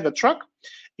installed inside the truck.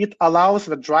 It allows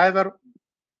the driver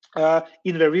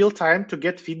in the real time to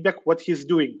get feedback what he's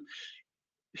doing.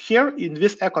 Here in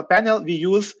this Eco Panel, we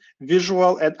use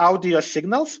visual and audio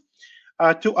signals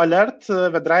to alert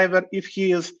the driver if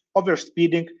he is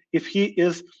overspeeding, if he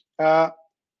is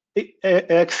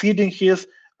exceeding his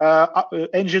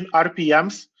engine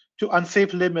RPMs to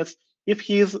unsafe limits, if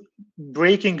he is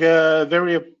braking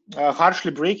very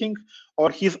harshly braking,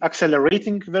 or he's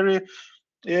accelerating very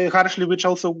harshly, which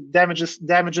also damages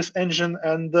engine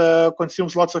and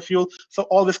consumes lots of fuel. So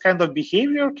all this kind of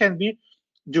behavior can be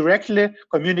directly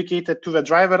communicated to the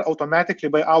driver automatically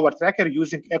by our tracker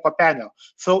using Eco Panel.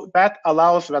 So that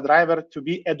allows the driver to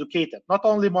be educated, not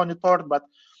only monitored, but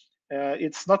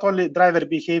it's not only driver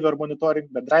behavior monitoring,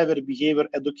 but driver behavior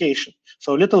education.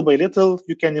 So little by little,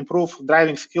 you can improve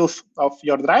driving skills of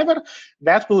your driver.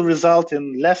 That will result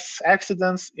in less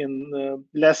accidents, in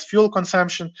less fuel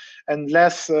consumption, and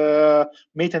less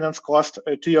maintenance cost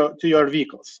to your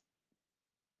vehicles.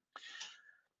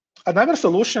 Another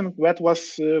solution that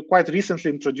was quite recently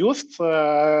introduced,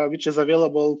 which is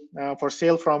available for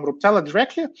sale from Ruptela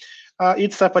directly,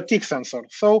 it's a fatigue sensor.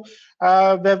 So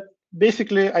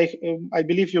basically, I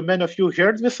believe many of you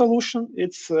heard this solution.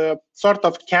 It's a sort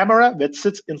of camera that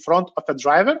sits in front of a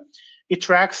driver. It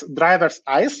tracks driver's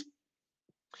eyes.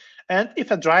 And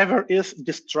if a driver is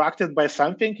distracted by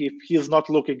something, if he's not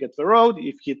looking at the road,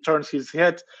 if he turns his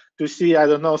head to see, I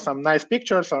don't know, some nice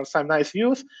pictures or some nice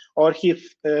views, or he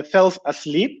falls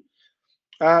asleep,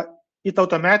 it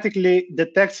automatically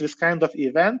detects this kind of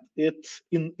event. It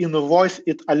in a voice,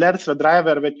 it alerts the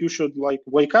driver that you should like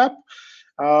wake up,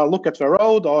 look at the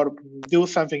road, or do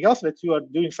something else, that you are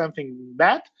doing something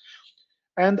bad.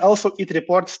 And also it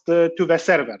reports to the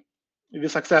server,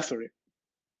 this accessory.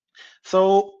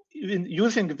 So in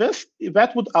using this,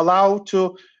 that would allow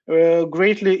to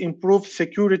greatly improve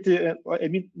security. I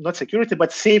mean, not security,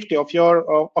 but safety of your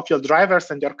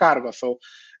drivers and your cargo. So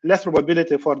less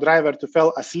probability for driver to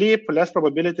fall asleep, less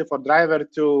probability for driver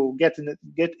to get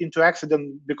into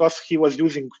accident because he was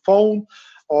using phone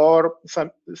or some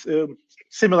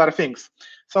similar things.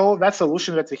 So that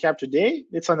solution that we have today,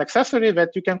 it's an accessory that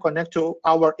you can connect to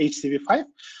our HCV5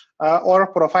 or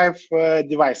Pro 5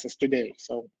 devices today.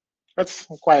 So that's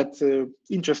quite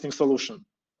interesting solution.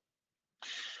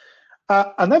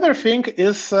 Another thing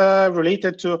is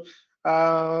related to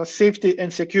safety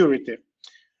and security.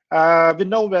 We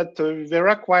know that there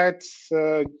are quite,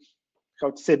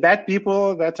 how to say, bad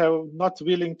people that are not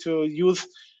willing to use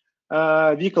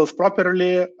vehicles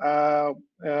properly,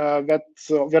 that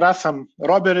there are some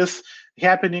robberies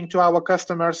happening to our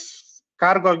customers.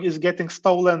 Cargo is getting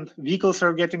stolen, vehicles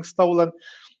are getting stolen,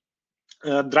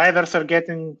 drivers are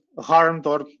getting harmed,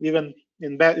 or even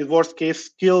in worst case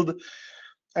killed,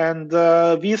 and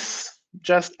this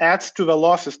just adds to the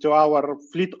losses to our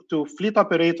fleet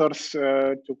operators,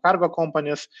 to cargo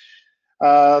companies.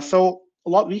 So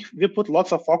we put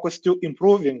lots of focus to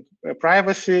improving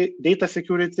privacy, data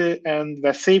security, and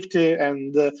the safety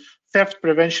and theft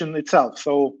prevention itself.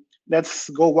 So let's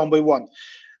go one by one.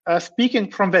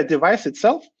 Speaking from the device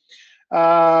itself,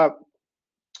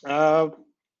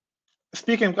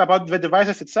 speaking about the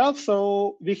devices itself,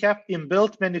 so we have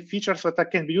inbuilt many features that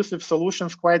can be used with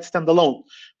solutions quite standalone.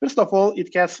 First of all,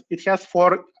 it has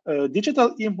 4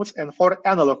 digital inputs and 4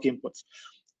 analog inputs.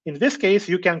 In this case,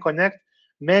 you can connect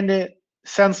many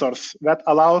sensors that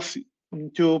allows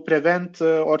to prevent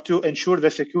or to ensure the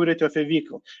security of a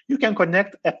vehicle. You can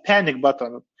connect a panic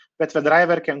button that the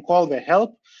driver can call the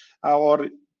help or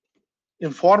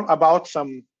inform about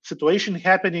some situation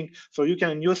happening, so you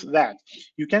can use that.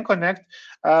 You can connect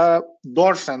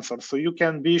door sensors, so you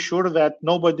can be sure that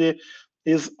nobody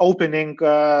is opening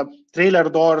trailer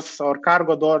doors or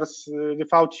cargo doors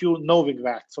without you knowing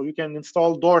that. So you can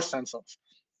install door sensors.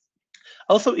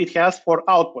 Also, it has 4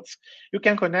 outputs. You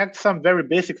can connect some very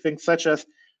basic things such as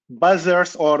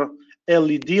buzzers or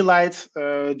LED lights,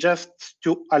 just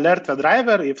to alert the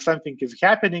driver if something is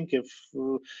happening,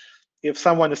 if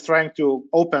someone is trying to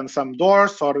open some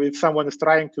doors, or if someone is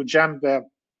trying to jam the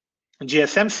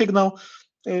GSM signal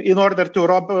in order to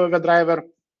rob the driver.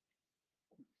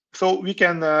 So we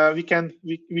can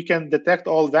detect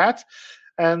all that,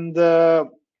 and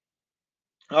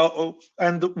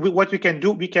what we can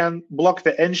do, we can block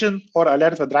the engine or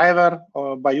alert the driver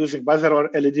by using buzzer or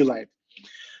LED light.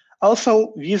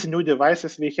 Also, these new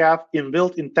devices, we have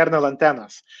inbuilt internal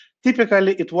antennas.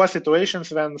 Typically, it was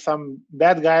situations when some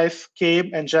bad guys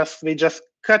came and they just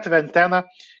cut the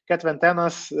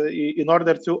antennas in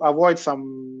order to avoid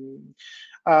some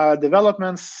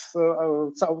developments.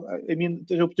 So, I mean,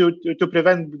 to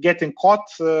prevent getting caught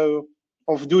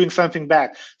of doing something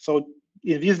bad. So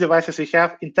in these devices, we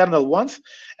have internal ones.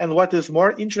 And what is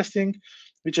more interesting,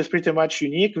 which is pretty much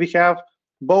unique, we have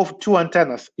both 2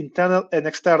 antennas, internal and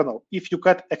external. If you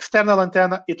cut external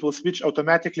antenna, it will switch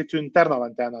automatically to internal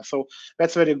antenna. So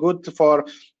that's very good for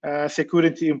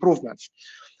security improvements.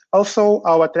 Also,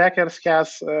 our trackers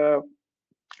has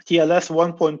TLS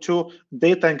 1.2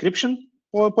 data encryption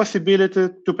possibility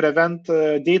to prevent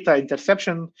data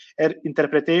interception and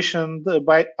interpretation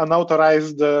by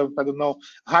unauthorized, I don't know,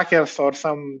 hackers or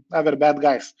some other bad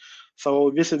guys. So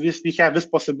we have this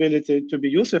possibility to be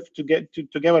used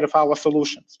together with our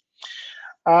solutions.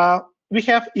 we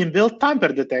have inbuilt tamper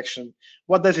detection.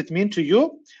 What does it mean to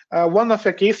you? One of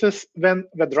the cases when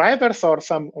the drivers or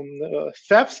some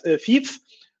thieves,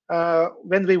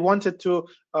 when they wanted to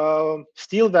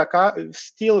steal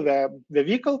the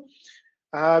vehicle,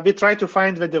 we try to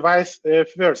find the device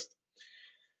first.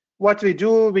 What we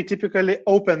do, we typically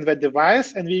open the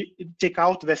device and we take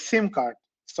out the SIM card.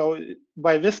 So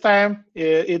by this time,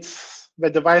 the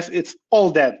device, it's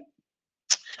all dead,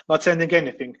 not sending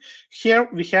anything. Here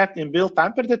we have inbuilt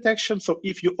tamper detection. So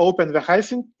if you open the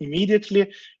hijink,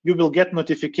 immediately you will get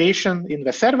notification in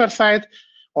the server side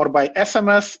or by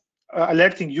SMS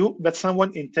alerting you that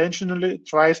someone intentionally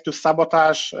tries to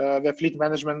sabotage the fleet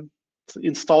management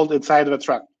installed inside the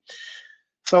truck.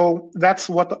 So that's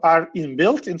what are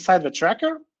inbuilt inside the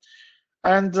tracker.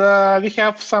 And we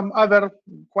have some other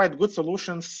quite good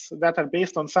solutions that are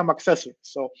based on some accessories.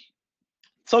 So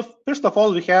first of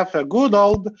all, we have a good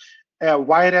old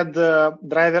wired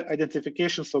driver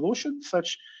identification solution.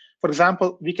 Such, for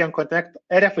example, we can connect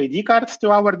RFID cards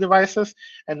to our devices,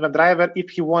 and the driver, if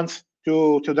he wants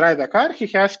to drive a car, he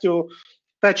has to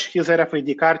touch his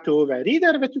RFID card to the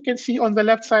reader that you can see on the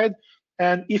left side.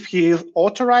 And if he is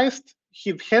authorized,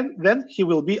 then he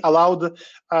will be allowed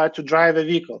to drive a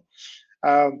vehicle.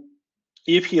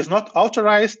 If he is not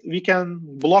authorized, we can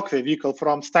block the vehicle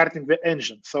from starting the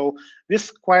engine. So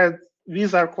these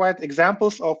are quite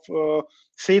examples of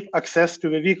safe access to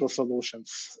the vehicle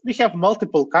solutions. We have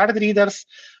multiple card readers.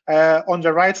 On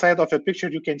the right side of the picture,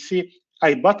 you can see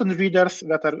button readers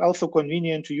that are also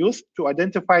convenient to use to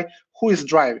identify who is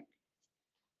driving.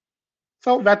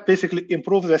 So that basically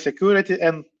improves the security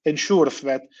and ensures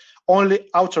that only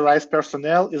authorized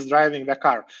personnel is driving the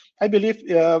car. I believe,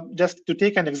 just to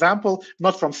take an example,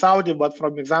 not from Saudi, but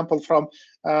from example from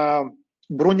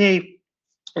Brunei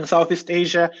in Southeast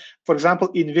Asia, for example,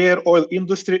 in their oil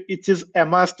industry, it is a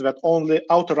must that only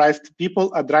authorized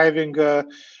people are driving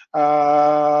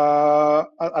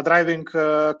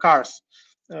cars.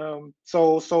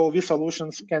 So these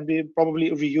solutions can be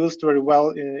probably reused very well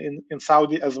in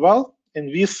Saudi as well, in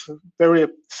these very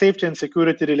safety and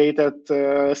security related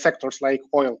sectors like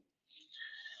oil.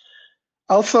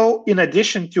 Also, in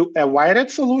addition to a wired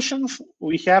solutions,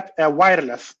 we have a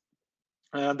wireless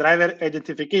driver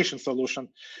identification solution.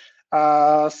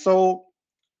 So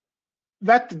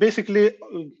that basically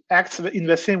acts in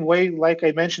the same way like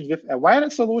I mentioned with a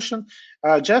wired solution,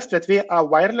 just that we are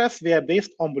wireless, they are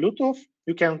based on Bluetooth.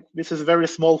 You can, this is a very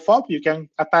small fob, you can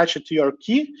attach it to your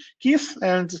keys,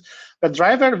 and the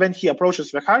driver, when he approaches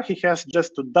the car, he has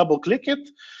just to double click it,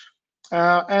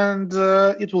 and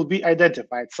it will be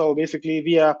identified. So basically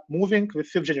we are moving with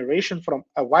fifth generation from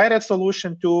a wired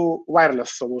solution to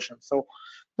wireless solution. So,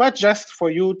 but just for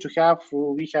you to have,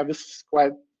 we have this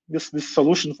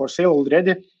solution for sale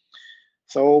already.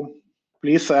 So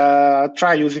please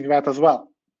try using that as well.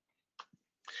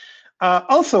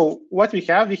 Also, what we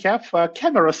have a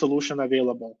camera solution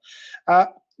available.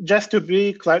 Just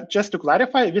to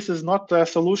clarify, this is not a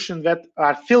solution that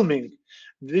are filming.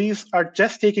 These are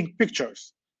just taking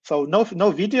pictures. So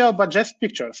no video, but just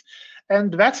pictures.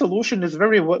 And that solution is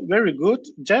very good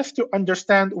just to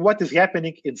understand what is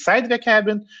happening inside the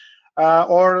cabin,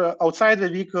 or outside the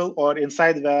vehicle, or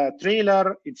inside the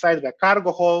trailer, inside the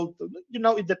cargo hold. You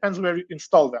know, it depends where you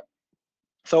install them.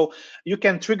 So you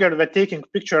can trigger the taking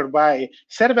picture by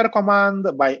server command,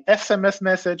 by SMS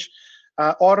message,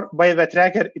 or by the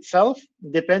tracker itself,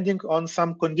 depending on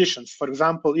some conditions. For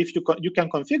example, if you can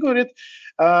configure it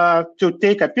to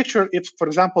take a picture if, for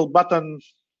example,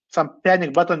 some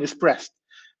panic button is pressed.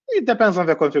 It depends on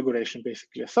the configuration,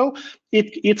 basically. So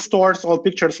it stores all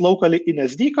pictures locally in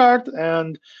SD card,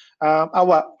 and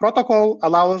our protocol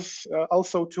allows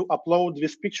also to upload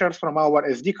these pictures from our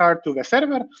SD card to the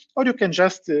server, or you can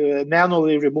just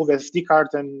manually remove SD card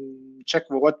and check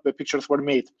what the pictures were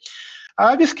made.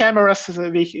 These cameras,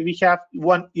 we have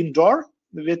one indoor,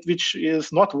 which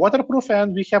is not waterproof,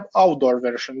 and we have outdoor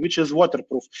version, which is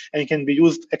waterproof and can be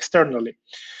used externally.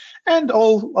 And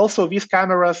also these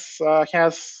cameras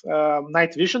has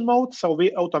night vision mode, so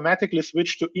we automatically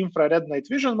switch to infrared night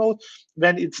vision mode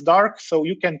when it's dark, so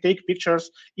you can take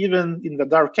pictures even in the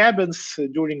dark cabins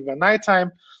during the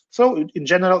nighttime. So in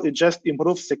general, it just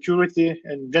improves security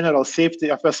and general safety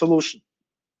of a solution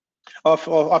of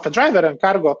a driver and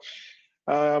cargo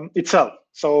itself.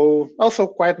 So also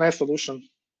quite nice solution.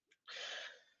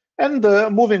 And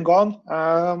moving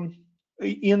on.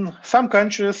 In some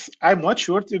countries, I'm not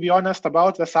sure, to be honest,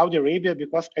 about the Saudi Arabia,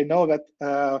 because I know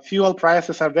that fuel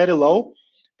prices are very low.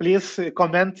 Please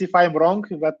comment if I'm wrong,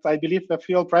 but I believe the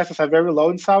fuel prices are very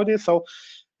low in Saudi. So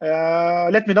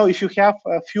let me know if you have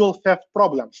fuel theft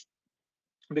problems,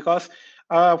 because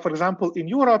For example, in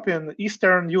Europe, in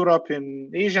Eastern Europe, in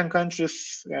Asian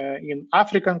countries, in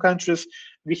African countries,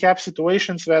 we have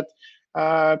situations that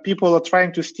people are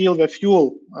trying to steal the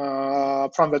fuel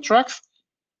from the trucks.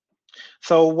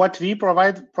 So what we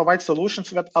provide solutions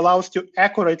that allows to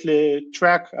accurately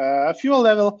track fuel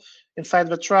level inside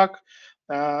the truck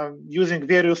using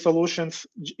various solutions,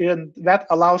 and that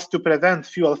allows to prevent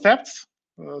fuel thefts.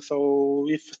 So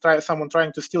if someone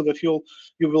trying to steal the fuel,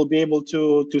 you will be able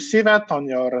to see that on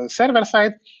your server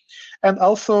side. And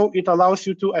also it allows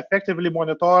you to effectively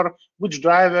monitor which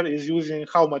driver is using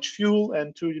how much fuel,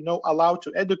 and to allow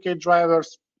to educate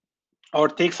drivers or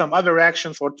take some other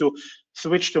actions, or to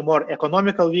switch to more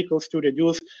economical vehicles to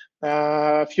reduce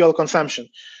fuel consumption.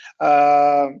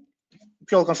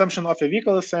 Fuel consumption of the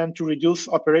vehicles, and to reduce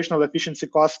operational efficiency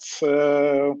costs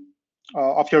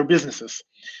of your businesses.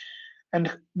 And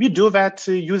we do that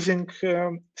using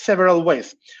several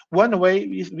ways. One way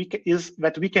is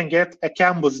that we can get a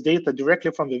CAN bus data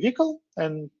directly from the vehicle,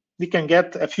 and we can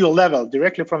get a fuel level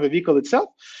directly from the vehicle itself,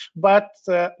 but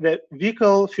the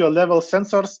vehicle fuel level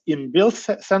sensors, inbuilt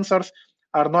sensors,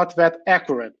 are not that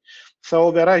accurate.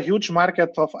 So there are a huge market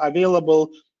of available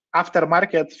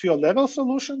aftermarket fuel level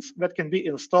solutions that can be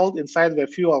installed inside the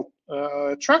fuel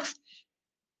trucks.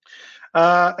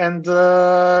 And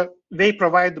they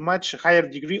provide much higher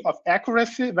degree of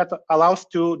accuracy that allows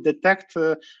to detect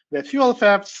the fuel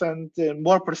thefts and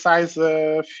more precise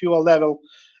fuel level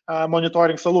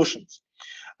monitoring solutions.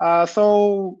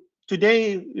 So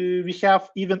today we have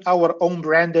even our own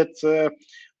branded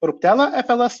Ruptela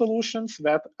FLS solutions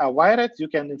that are wired. You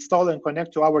can install and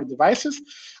connect to our devices.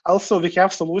 Also, we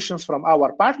have solutions from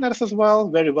our partners as well,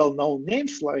 very well-known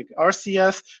names like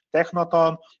RCS,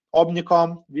 Technoton,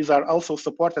 Omnicom. These are also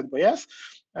supported by us,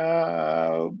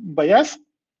 by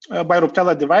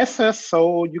Ruptela devices.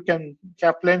 So you can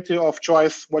have plenty of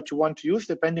choice what you want to use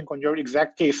depending on your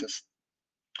exact cases.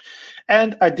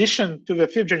 And addition to the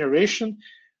 5th generation,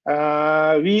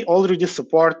 we already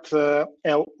support a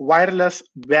wireless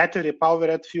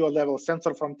battery-powered fuel level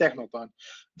sensor from Technoton.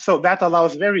 So that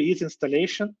allows very easy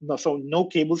installation, so no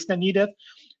cables are needed.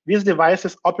 These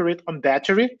devices operate on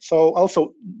battery, so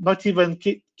also not even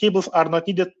cables are not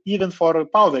needed even for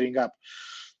powering up.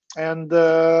 And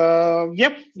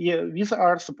these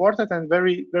are supported and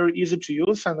very, very easy to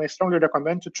use, and I strongly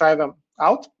recommend to try them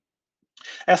out.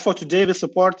 As for today, we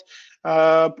support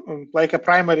like a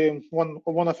primary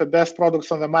one of the best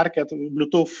products on the market,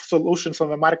 Bluetooth solutions on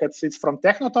the market. It's from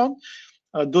Technoton,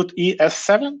 DUT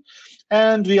ES7,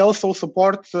 and we also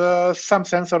support some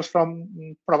sensors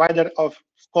from provider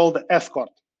called Escort.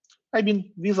 I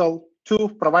mean, these are two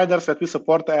providers that we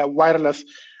support wireless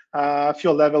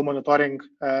fuel level monitoring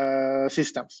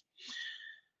systems.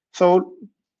 So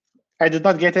I did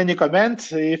not get any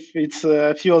comment if it's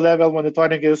fuel level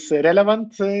monitoring is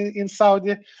relevant in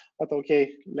Saudi, but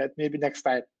okay, maybe next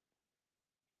time.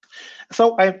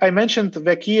 So I mentioned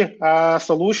the key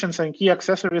solutions and key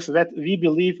accessories that we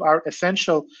believe are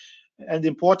essential and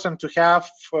important to have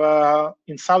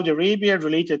in Saudi Arabia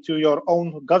related to your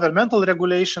own governmental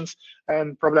regulations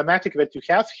and problematic that you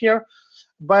have here.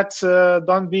 But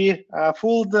don't be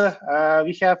fooled.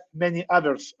 We have many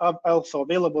others also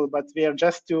available, but we are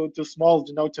just too small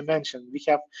to mention. We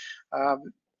have,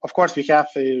 of course, we have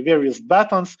various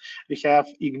buttons. We have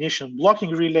ignition blocking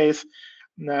relays.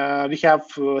 We have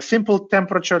simple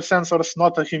temperature sensors,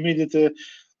 not a humidity.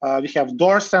 We have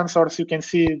door sensors. You can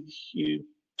see, you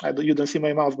don't see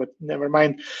my mouse, but never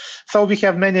mind. So we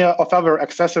have many of our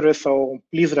accessories. So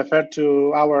please refer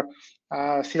to our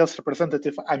sales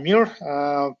representative Amir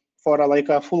for like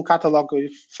a full catalog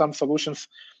if some solutions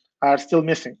are still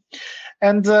missing.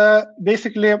 And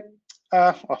basically,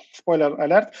 spoiler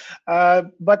alert,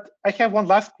 but I have one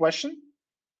last question.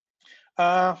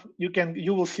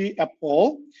 You will see a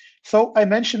poll. So I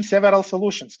mentioned several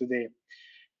solutions today,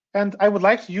 and I would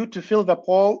like you to fill the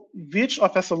poll. Which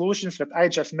of the solutions that I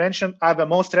just mentioned are the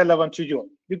most relevant to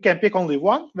you? You can pick only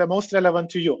one, the most relevant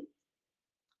to you.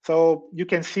 So you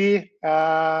can see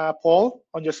a poll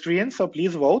on your screen, so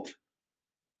please vote.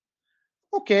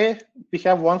 Okay, we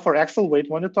have one for axle weight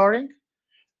monitoring,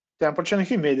 temperature and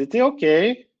humidity,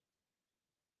 okay.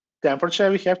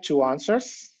 Temperature, we have 2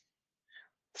 answers.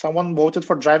 Someone voted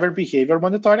for driver behavior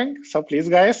monitoring, so please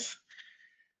guys,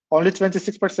 only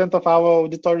 26% of our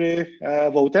auditory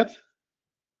voted.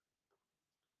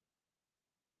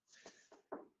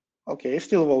 Okay,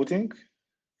 still voting.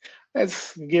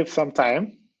 Let's give some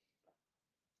time.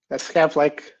 Let's have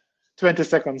like 20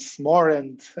 seconds more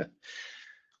and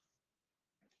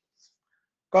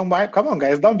come on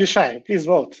guys, don't be shy, please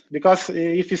vote. Because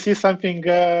if you see something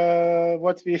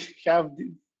what we have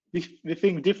we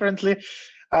think differently.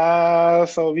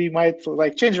 So we might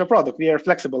like change the product. We are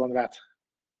flexible on that.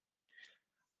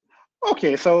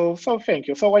 Okay, so thank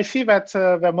you. So I see that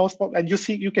the most, and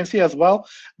you can see as well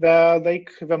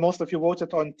the most of you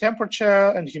voted on temperature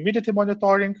and humidity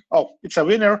monitoring. Oh, it's a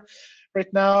winner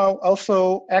right now.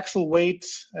 Also, axle weight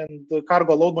and the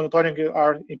cargo load monitoring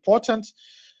are important.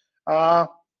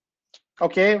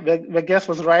 Okay, the guess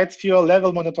was right. Fuel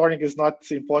level monitoring is not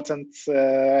important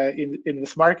in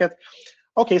this market.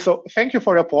 Okay, so thank you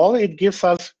for your poll. It gives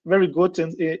us very good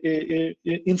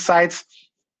insights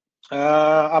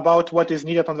about what is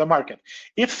needed on the market.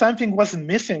 If something was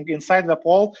missing inside the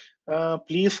poll,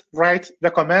 please write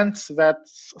the comments that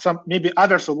some maybe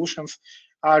other solutions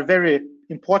are very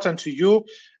important to you.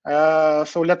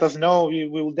 So let us know. We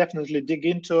will definitely dig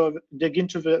into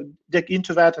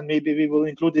that, and maybe we will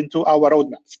include into our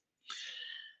roadmaps.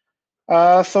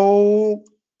 So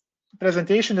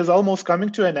presentation is almost coming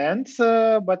to an end,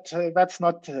 but that's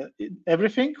not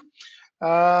everything.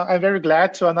 I'm very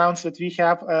glad to announce that we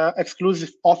have an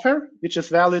exclusive offer, which is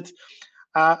valid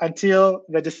until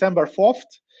the December 4th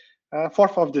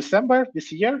of December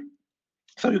this year.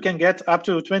 So you can get up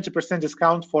to 20%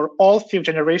 discount for all 5th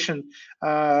generation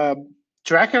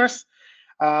trackers.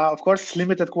 Of course,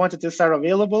 limited quantities are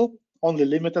available. Only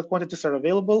limited quantities are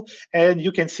available. And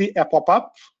you can see a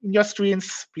pop-up in your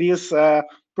screens. Please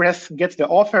press get the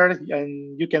offer,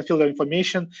 and you can fill the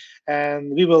information,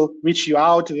 and we will reach you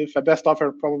out with the best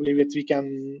offer probably that we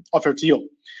can offer to you.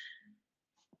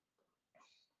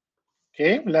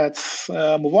 Okay, let's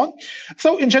move on.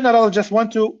 So in general, I just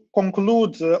want to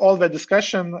conclude all the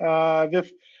discussion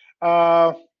with,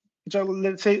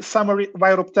 let's say, summary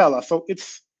by Ruptela. So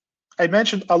I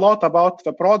mentioned a lot about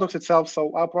the products itself.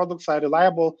 So our products are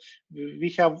reliable.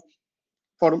 We have,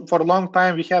 for a long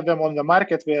time, we have them on the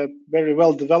market. We are very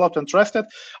well developed and trusted.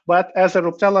 But as a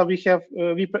Ruptela,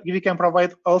 we can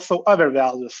provide also other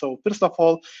values. So first of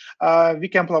all, we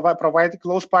can provide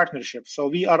close partnerships. So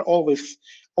we are always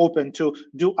open to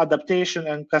do adaptation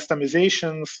and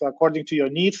customizations according to your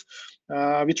needs.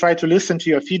 We try to listen to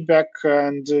your feedback,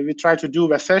 and we try to do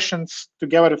the sessions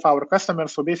together with our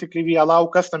customers. So basically, we allow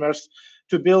customers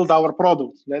to build our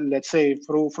product, let's say,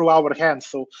 through our hands.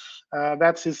 So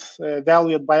that is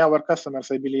valued by our customers,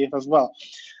 I believe, as well.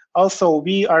 Also,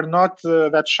 we are not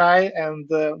that shy, and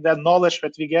the knowledge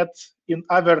that we get in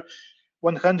other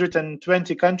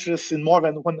 120 countries, in more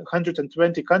than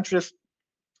 120 countries,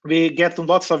 we get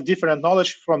lots of different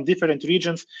knowledge from different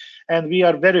regions, and we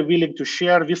are very willing to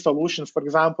share these solutions. For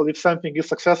example, if something is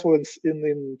successful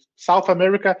in South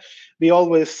America, we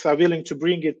always are willing to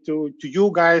bring it to you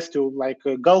guys, to like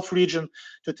Gulf region,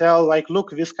 to tell like,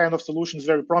 look, this kind of solution is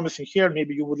very promising here.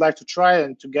 Maybe you would like to try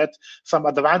and to get some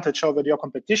advantage over your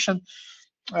competition.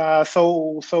 So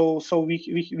we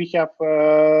have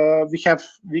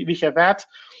that,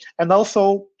 and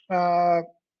also.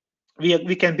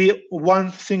 We can be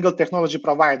one single technology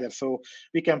provider. So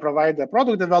we can provide the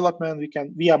product development.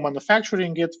 We are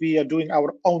manufacturing it. We are doing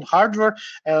our own hardware,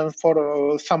 and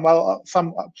for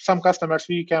some customers,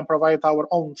 we can provide our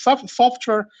own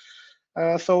software.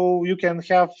 So you can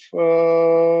have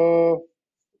all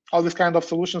these kind of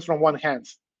solutions from one hand.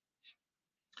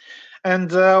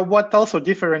 And what also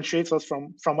differentiates us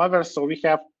from others, so we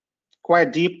have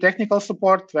quite deep technical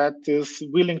support that is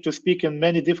willing to speak in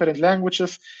many different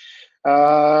languages.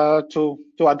 To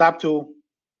adapt to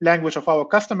language of our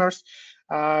customers.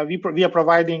 We are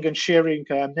providing and sharing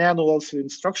manuals,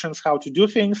 instructions, how to do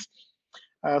things.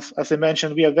 As I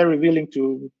mentioned, we are very willing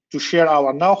to share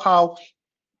our know-how.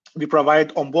 We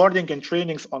provide onboarding and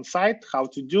trainings on site, how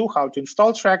to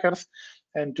install trackers,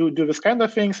 and do this kind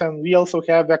of things. And we also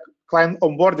have a client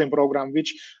onboarding program,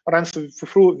 which runs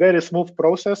through a very smooth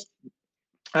process.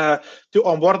 To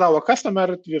onboard our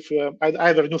customer with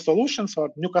either new solutions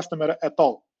or new customer at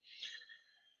all.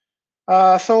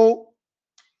 So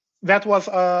that was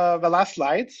the last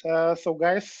slide. So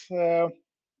guys,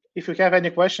 if you have any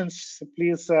questions,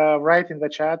 please write in the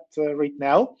chat right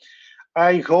now.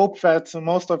 I hope that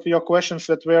most of your questions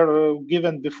that were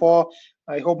given before,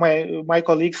 I hope my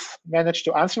colleagues managed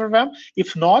to answer them.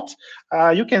 If not,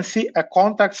 you can see a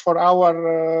contacts for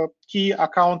our key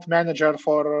account manager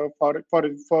for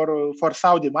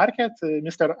Saudi market,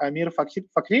 Mr. Amir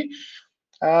Fakri.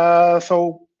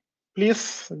 So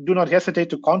please do not hesitate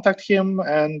to contact him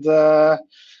and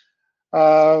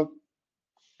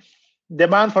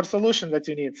demand for solution that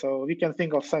you need. So we can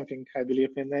think of something, I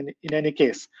believe, in any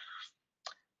case.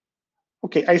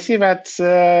 Okay, I see that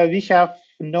we have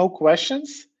no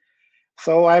questions,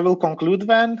 so I will conclude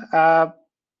then.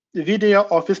 the video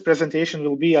of this presentation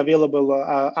will be available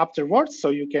afterwards, so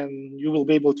you will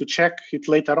be able to check it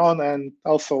later on and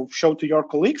also show to your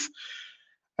colleagues.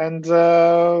 And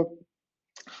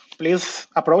please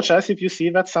approach us if you see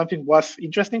that something was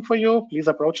interesting for you. Please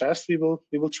approach us. We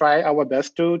will try our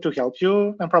best to help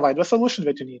you and provide the solution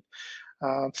that you need.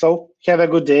 So have a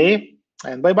good day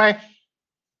and bye-bye.